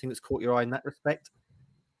updating. Is there anything that's caught your eye in that respect?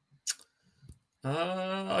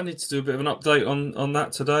 I need to do a bit of an update on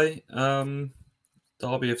that today.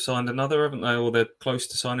 Derby have signed another, haven't they? Or they're close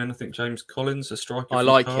to signing, I think, James Collins, a striker. I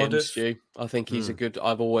like him, Stu. I think he's a good.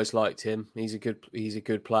 I've always liked him. He's a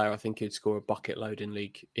good player. I think he'd score a bucket load in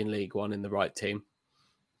League One in the right team.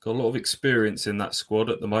 Got a lot of experience in that squad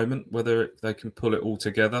at the moment. Whether they can pull it all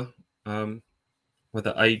together,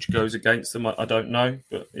 whether age goes against them, I don't know.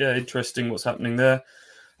 But yeah, interesting what's happening there.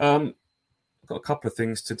 Got a couple of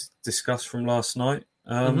things to discuss from last night.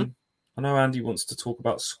 I know Andy wants to talk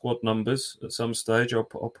about squad numbers at some stage. I'll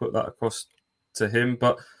put that across to him.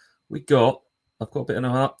 But I've got a bit of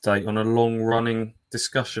an update on a long-running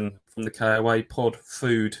discussion from the KOA pod,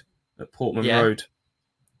 food at Portman Road.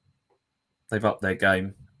 They've upped their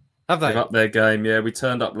game. Have they? They've upped their game, yeah. We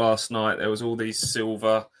turned up last night. There was all these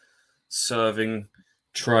silver serving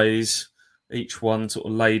trays, each one sort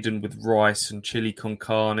of laden with rice and chili con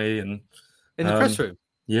carne. And in the press room?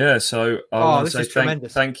 Yeah, so I want to say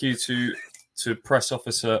thank you to press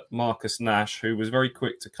officer Marcus Nash, who was very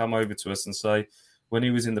quick to come over to us and say when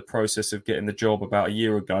he was in the process of getting the job about a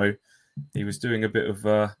year ago, he was doing a bit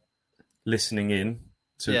of listening in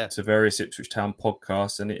to various Ipswich Town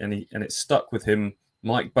podcasts, and it stuck with him.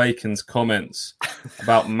 Mike Bacon's comments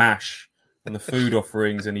about MASH and the food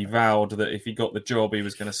offerings, and he vowed that if he got the job, he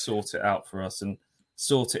was going to sort it out for us, and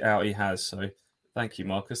sort it out he has. So thank you,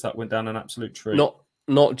 Marcus. That went down an absolute treat.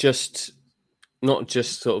 Not just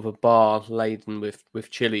sort of a bar laden with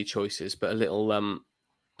chili choices, but a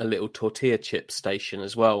little tortilla chip station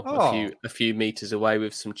as well. Oh. A few meters away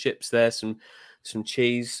with some chips there, some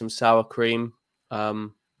cheese, some sour cream.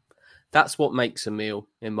 That's what makes a meal,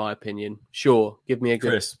 in my opinion. Sure, give me a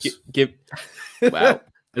good a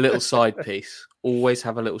little side piece. Always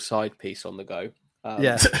have a little side piece on the go.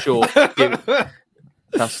 Sure.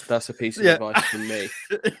 That's a piece of advice from me.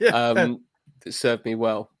 That served me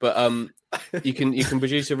well. But you can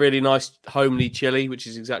produce a really nice homely chili, which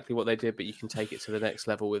is exactly what they did, but you can take it to the next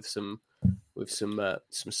level with some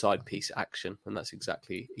side piece action, and that's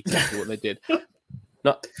exactly what they did.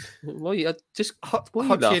 Hutchie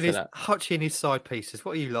and his side pieces.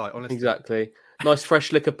 What are you like, honestly? Exactly. Nice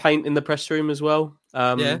fresh lick of paint in the press room as well.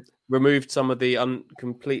 Removed some of the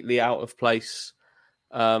completely out of place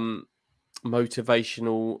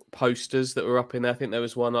motivational posters that were up in there. I think there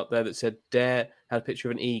was one up there that said "Dare," had a picture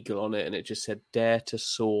of an eagle on it, and it just said "Dare to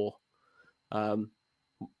soar." Don't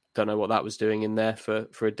know what that was doing in there for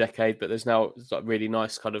a decade, but there's now like really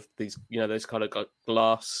nice kind of these, those kind of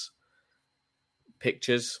glass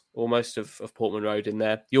pictures almost of Portman Road in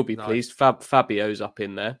there. You'll be pleased. Fabio's up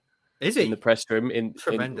in there. Is he? In the press room in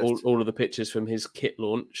all of the pictures from his kit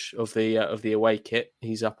launch of the away kit.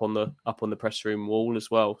 He's up on the press room wall as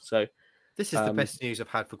well. So this is the best news I've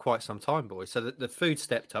had for quite some time, boys. So the food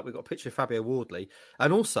stepped up. We've got a picture of Fabio Wardley.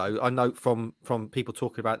 And also, I note from people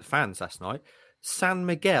talking about the fans last night, San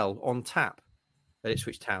Miguel on tap at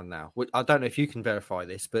Ipswich Town now. I don't know if you can verify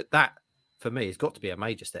this, but that, for me, has got to be a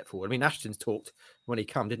major step forward. I mean, Ashton's talked when he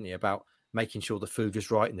came, didn't he, about making sure the food was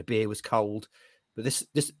right and the beer was cold. But this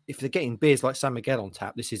if they're getting beers like San Miguel on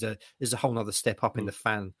tap, this is a whole other step up in the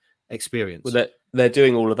fan experience. Well, they're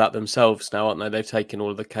doing all of that themselves now, aren't they? They've taken all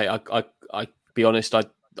of the I be honest, I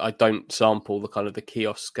don't sample the kind of the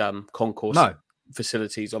kiosk concourse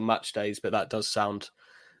facilities on match days, but that does sound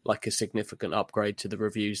like a significant upgrade to the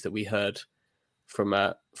reviews that we heard from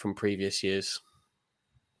previous years.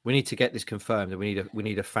 We need to get this confirmed, and we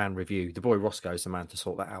need a fan review. The boy Roscoe is the man to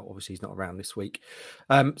sort that out. Obviously, he's not around this week.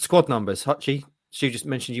 Squad numbers, Hutchie. Stu just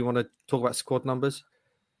mentioned you want to talk about squad numbers.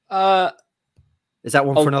 Is that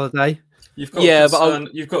one for another day? You've got one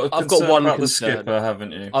about concern the skipper,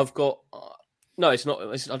 haven't you? I've got No, it's not.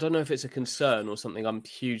 I don't know if it's a concern or something I'm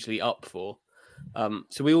hugely up for.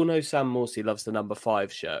 So we all know Sam Morsey loves the number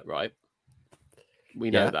 5 shirt, right? We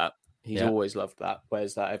know that. He's always loved that.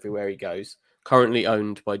 Wears that everywhere he goes. Currently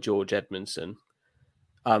owned by George Edmondson.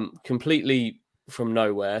 Completely from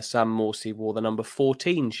nowhere, Sam Morsey wore the number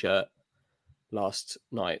 14 shirt last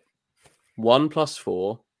night. 1 +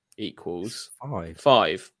 4 equals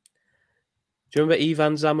 5. Do you remember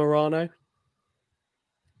Ivan Zamorano?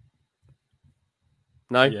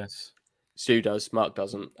 No? Yes. Stu does. Mark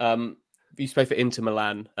doesn't. He used to play for Inter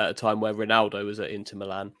Milan at a time where Ronaldo was at Inter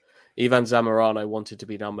Milan. Ivan Zamorano wanted to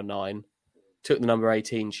be number 9, took the number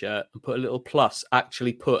 18 shirt and put a little plus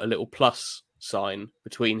sign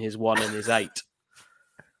between his 1 and his 8.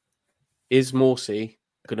 Is Morsey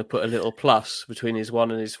going to put a little plus between his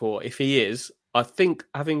 1 and his 4? If he is, I think,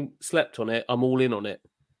 having slept on it, I'm all in on it.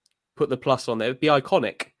 Put the plus on there. It'd be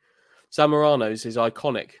iconic. Zamorano's is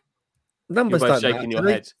iconic. Numbers You're both don't shaking matter.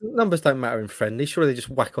 your head. Numbers don't matter in friendly. Surely they just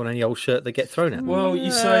whack on any old shirt they get thrown at. Well, you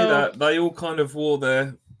say that. They all kind of wore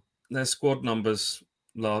their squad numbers.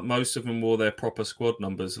 Most of them wore their proper squad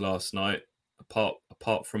numbers last night,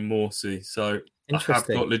 apart from Morsey. So I have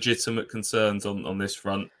got legitimate concerns on this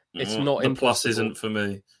front. It's not the impossible. plus isn't for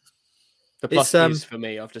me. The plus is for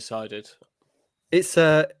me, I've decided. It's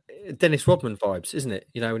Dennis Rodman vibes, isn't it?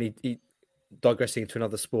 You know, when he digressing into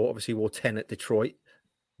another sport, obviously wore 10 at Detroit,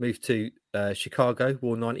 moved to Chicago,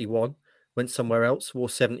 wore 91, went somewhere else, wore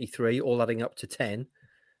 73, all adding up to 10.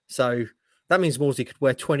 So that means Morsey could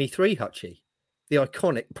wear 23, Hutchie. The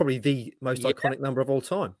iconic, probably the most iconic number of all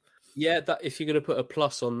time. Yeah, that if you're going to put a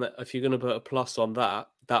plus on that,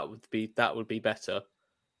 that would be better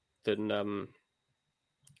than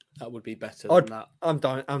that would be better than that. I'm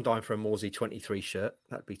dying for a Morsey 23 shirt.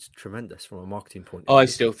 That'd be tremendous from a marketing point of view. I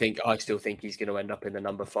still think he's going to end up in the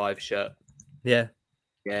number 5 shirt. Yeah.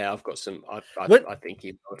 Yeah, I've got some. I think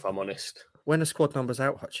he will, if I'm honest. When are squad numbers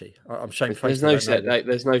out, Hutchie? I'm shamefaced. There's no set date.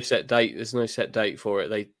 There's no set date. There's no set date for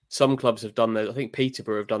it. Some clubs have done theirs. I think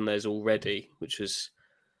Peterborough have done theirs already, which is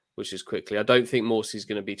quickly. I don't think Morsey's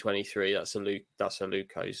going to be 23. That's a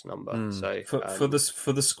Luco's number. So for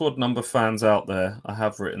the squad number fans out there, I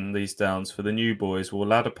have written these down. For the new boys, well,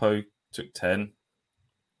 Ladapo took 10,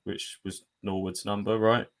 which was Norwood's number,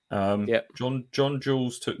 right? John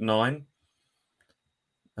Jules took 9.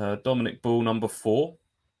 Dominic Ball number 4.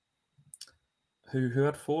 Who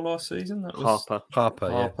had 4 last season? That was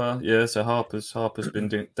Harper. Yeah. So Harper's been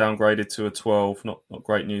downgraded to a 12. Not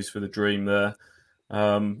great news for the Dream there.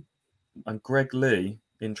 And Greg Lee,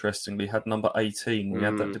 interestingly, had number 18. We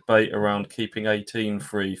had that debate around keeping 18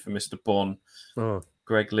 free for Mr. Bon. Oh.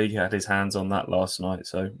 Greg Lee had his hands on that last night.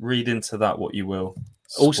 So read into that what you will.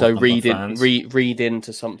 Also, read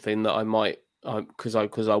into something that I might, because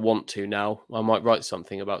I want to now. I might write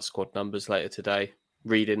something about squad numbers later today.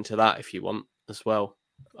 Read into that if you want as well.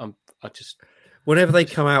 Whenever they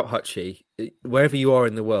come out, Hutchie, wherever you are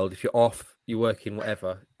in the world, if you're off, you're working,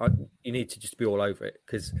 whatever, you need to just be all over it,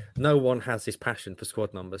 because no one has this passion for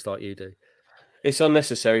squad numbers like you do. It's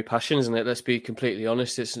unnecessary passion, isn't it? Let's be completely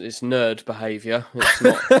honest. It's nerd behaviour.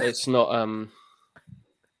 It's not.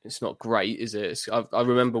 It's not great, is it? I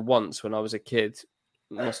remember once when I was a kid,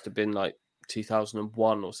 it must have been like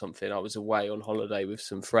 2001 or something. I was away on holiday with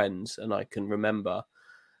some friends, and I can remember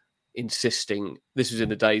insisting. This was in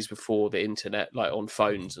the days before the internet, like on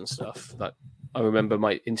phones and stuff. Like I remember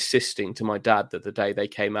insisting to my dad that the day they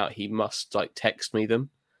came out, he must like text me them,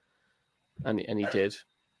 and he did.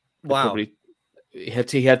 Wow. He had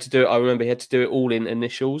to do it. I remember he had to do it all in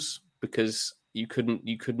initials because you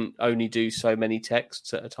couldn't only do so many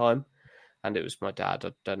texts at a time. And it was my dad.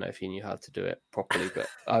 I don't know if he knew how to do it properly, but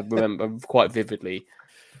I remember quite vividly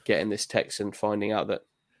getting this text and finding out that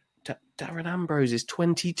Darren Ambrose is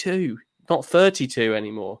 22, not 32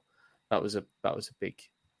 anymore. That was a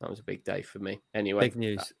big day for me. Anyway, big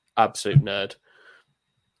news. Absolute nerd.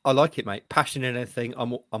 I like it, mate. Passion in anything,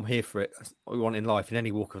 I'm here for it. That's what we want in life, in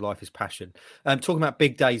any walk of life, is passion. Talking about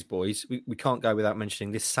big days, boys, we can't go without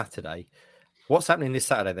mentioning this Saturday. What's happening this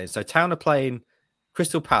Saturday then? So Town are playing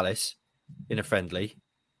Crystal Palace in a friendly,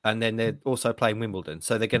 and then they're also playing Wimbledon.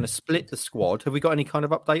 So they're going to split the squad. Have we got any kind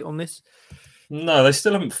of update on this? No, they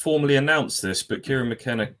still haven't formally announced this, but Kieran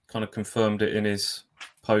McKenna kind of confirmed it in his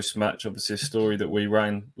post-match, obviously a story that we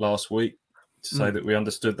ran last week, to say that we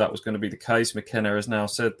understood that was going to be the case. McKenna has now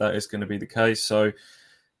said that is going to be the case. So,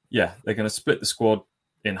 yeah, they're going to split the squad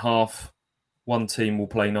in half. One team will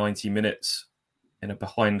play 90 minutes in a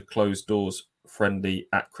behind closed doors friendly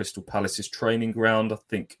at Crystal Palace's training ground. I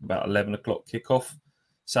think about 11 o'clock kickoff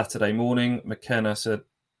Saturday morning. McKenna said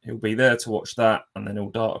he'll be there to watch that, and then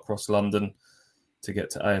he'll dart across London to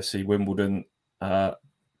get to AFC Wimbledon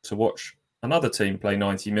to watch another team play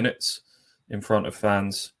 90 minutes in front of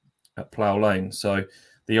fans at Plough Lane. So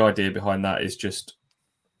the idea behind that is just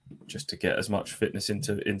to get as much fitness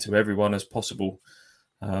into everyone as possible,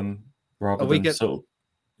 rather than sort of,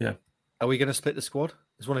 yeah. Are we going to split the squad?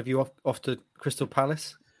 Is one of you off to Crystal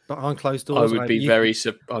Palace behind closed doors? I'd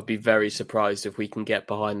be very surprised if we can get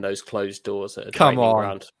behind those closed doors at a Come training on.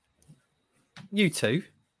 ground. You two,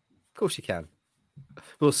 of course you can.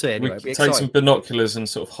 We'll see anyway. We take some binoculars and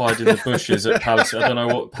sort of hide in the bushes at Palace. I don't know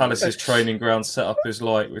what Palace's training ground setup is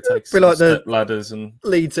like. We take some like step ladders and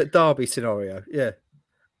Leeds at Derby scenario. Yeah.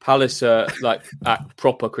 Palace, like at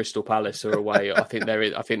proper Crystal Palace, are away. I think they're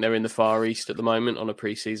in the Far East at the moment on a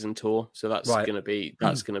pre-season tour. So that's going to be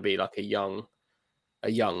like a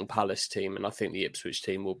young Palace team, and I think the Ipswich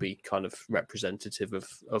team will be kind of representative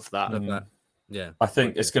of that. Yeah, I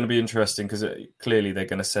think it's going to be interesting because clearly they're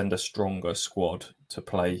going to send a stronger squad to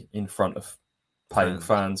play in front of paying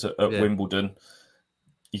fans at Wimbledon.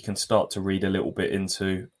 You can start to read a little bit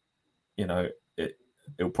into,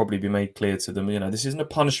 it'll probably be made clear to them, this isn't a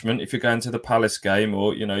punishment if you're going to the Palace game,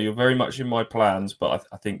 or, you're very much in my plans, but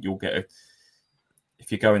I think you'll get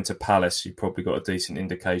if you go into Palace, you've probably got a decent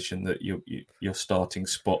indication that your starting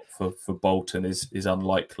spot for Bolton is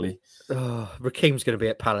unlikely. Oh, Raheem's going to be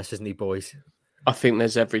at Palace, isn't he, boys? I think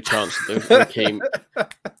there's every chance that Raheem.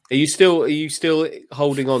 Are you still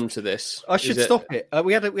holding on to this? I should stop it.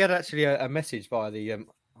 We had actually a message via the.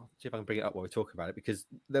 I'll see if I can bring it up while we talk about it, because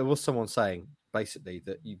there was someone saying basically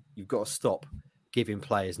that you've got to stop giving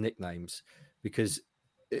players nicknames because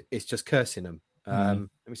it's just cursing them. Let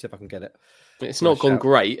me see if I can get it. It's not gone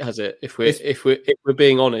great, has it? If we're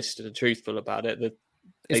being honest and truthful about it,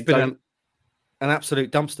 it's been an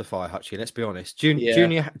absolute dumpster fire, Hutchie. Let's be honest.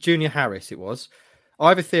 Junior Harris, it was. I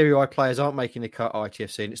have a theory why players aren't making the cut at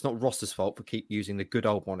ITFC, and it's not Ross's fault for keep using the good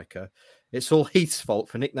old moniker. It's all Heath's fault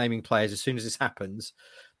for nicknaming players as soon as this happens.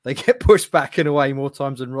 They get pushed back and away more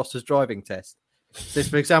times than Ross's driving test. So,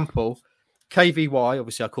 for example, KVY,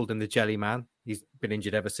 obviously I called him the Jelly Man. He's been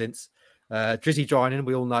injured ever since. Drizzy Drinan,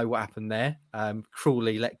 we all know what happened there.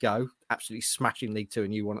 Cruelly let go. Absolutely smashing League Two, a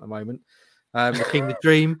new one at the moment. Raheem the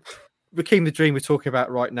Dream we're talking about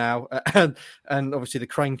right now. And obviously the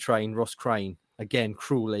Crane Train, Ross Crane, again,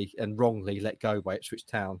 cruelly and wrongly let go by Ipswich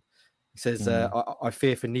Town. He says, I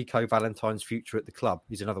fear for Nico Valentine's future at the club.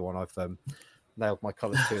 He's another one I've nailed my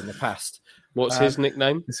colours to in the past. What's his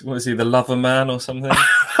nickname? What is he, the Lover Man or something?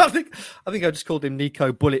 I think I just called him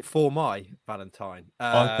Nico Bullet for my Valentine.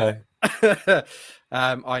 Okay.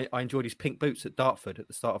 I enjoyed his pink boots at Dartford at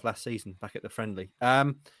the start of last season, back at the friendly.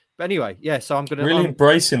 But anyway, so I'm going to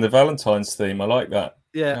embracing the Valentine's theme. I like that.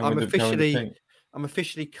 Yeah, I'm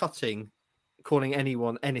officially cutting calling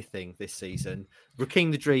anyone anything this season.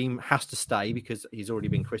 Raheem the Dream has to stay because he's already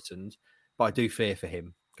been christened, but I do fear for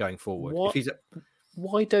him going forward.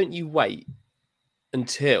 Why don't you wait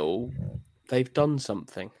until they've done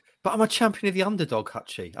something? But I'm a champion of the underdog,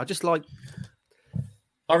 Hutchie.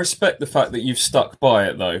 I respect the fact that you've stuck by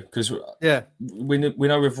it, though, because we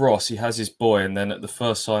know with Ross, he has his boy, and then at the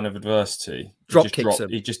first sign of adversity,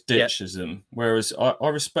 he just ditches them. Whereas I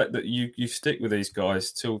respect that you stick with these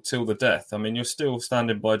guys till the death. I mean, you're still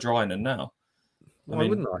standing by Drinan now. Why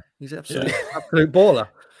wouldn't I? He's absolute baller.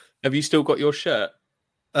 Have you still got your shirt?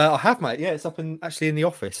 I have, mate. Yeah, it's up in the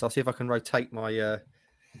office. I'll see if I can rotate my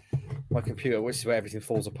my computer, which is where everything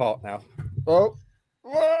falls apart now. Oh.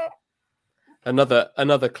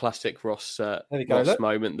 Another classic Ross Ross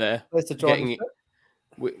moment there.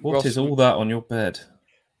 What is all that on your bed?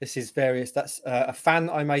 This is various. That's a fan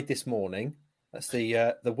I made this morning. That's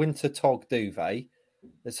the winter tog duvet.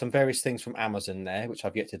 There's some various things from Amazon there, which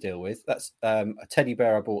I've yet to deal with. That's a teddy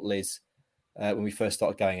bear I bought Liz when we first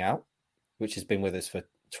started going out, which has been with us for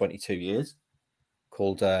 22 years,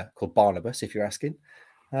 called Barnabas, if you're asking.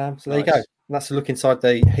 So there you go. And that's a look inside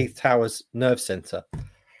the Heath Towers Nerve Centre.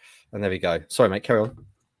 And there we go. Sorry, mate, carry on.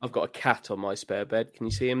 I've got a cat on my spare bed. Can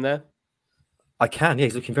you see him there? I can, yeah.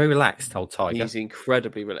 He's looking very relaxed, old tiger. He's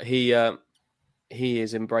incredibly relaxed. He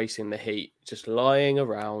is embracing the heat, just lying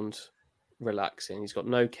around, relaxing. He's got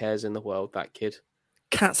no cares in the world, that kid.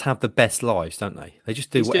 Cats have the best lives, don't they? They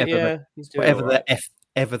just do whatever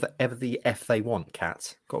the F they want,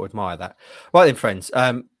 cats. Got to admire that. Right then, friends.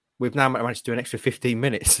 We've now managed to do an extra 15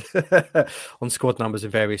 minutes on squad numbers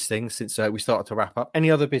and various things since we started to wrap up.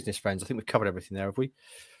 Any other business, friends? I think we've covered everything there, have we?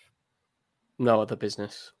 No other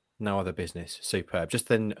business. No other business. Superb. Just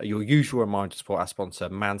then, your usual reminder to support our sponsor,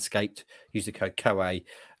 Manscaped. Use the code COA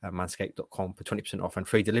at manscaped.com for 20% off and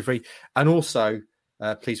free delivery. And also,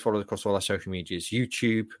 please follow us across all our social medias.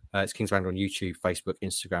 YouTube, it's Kings of Anglia on YouTube, Facebook,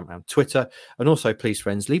 Instagram, and Twitter. And also, please,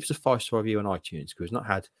 friends, leave us a 5-star review on iTunes, because we've not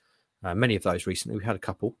had many of those recently. We've had a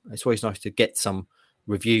couple. It's always nice to get some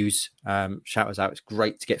reviews, shout us out. It's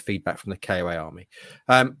great to get feedback from the KOA army.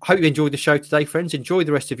 Hope you enjoyed the show today, friends. Enjoy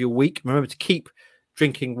the rest of your week. Remember to keep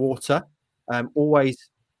drinking water. Always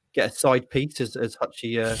get a side piece, as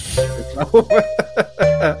Hutchie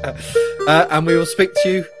and we will speak to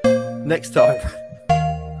you next time.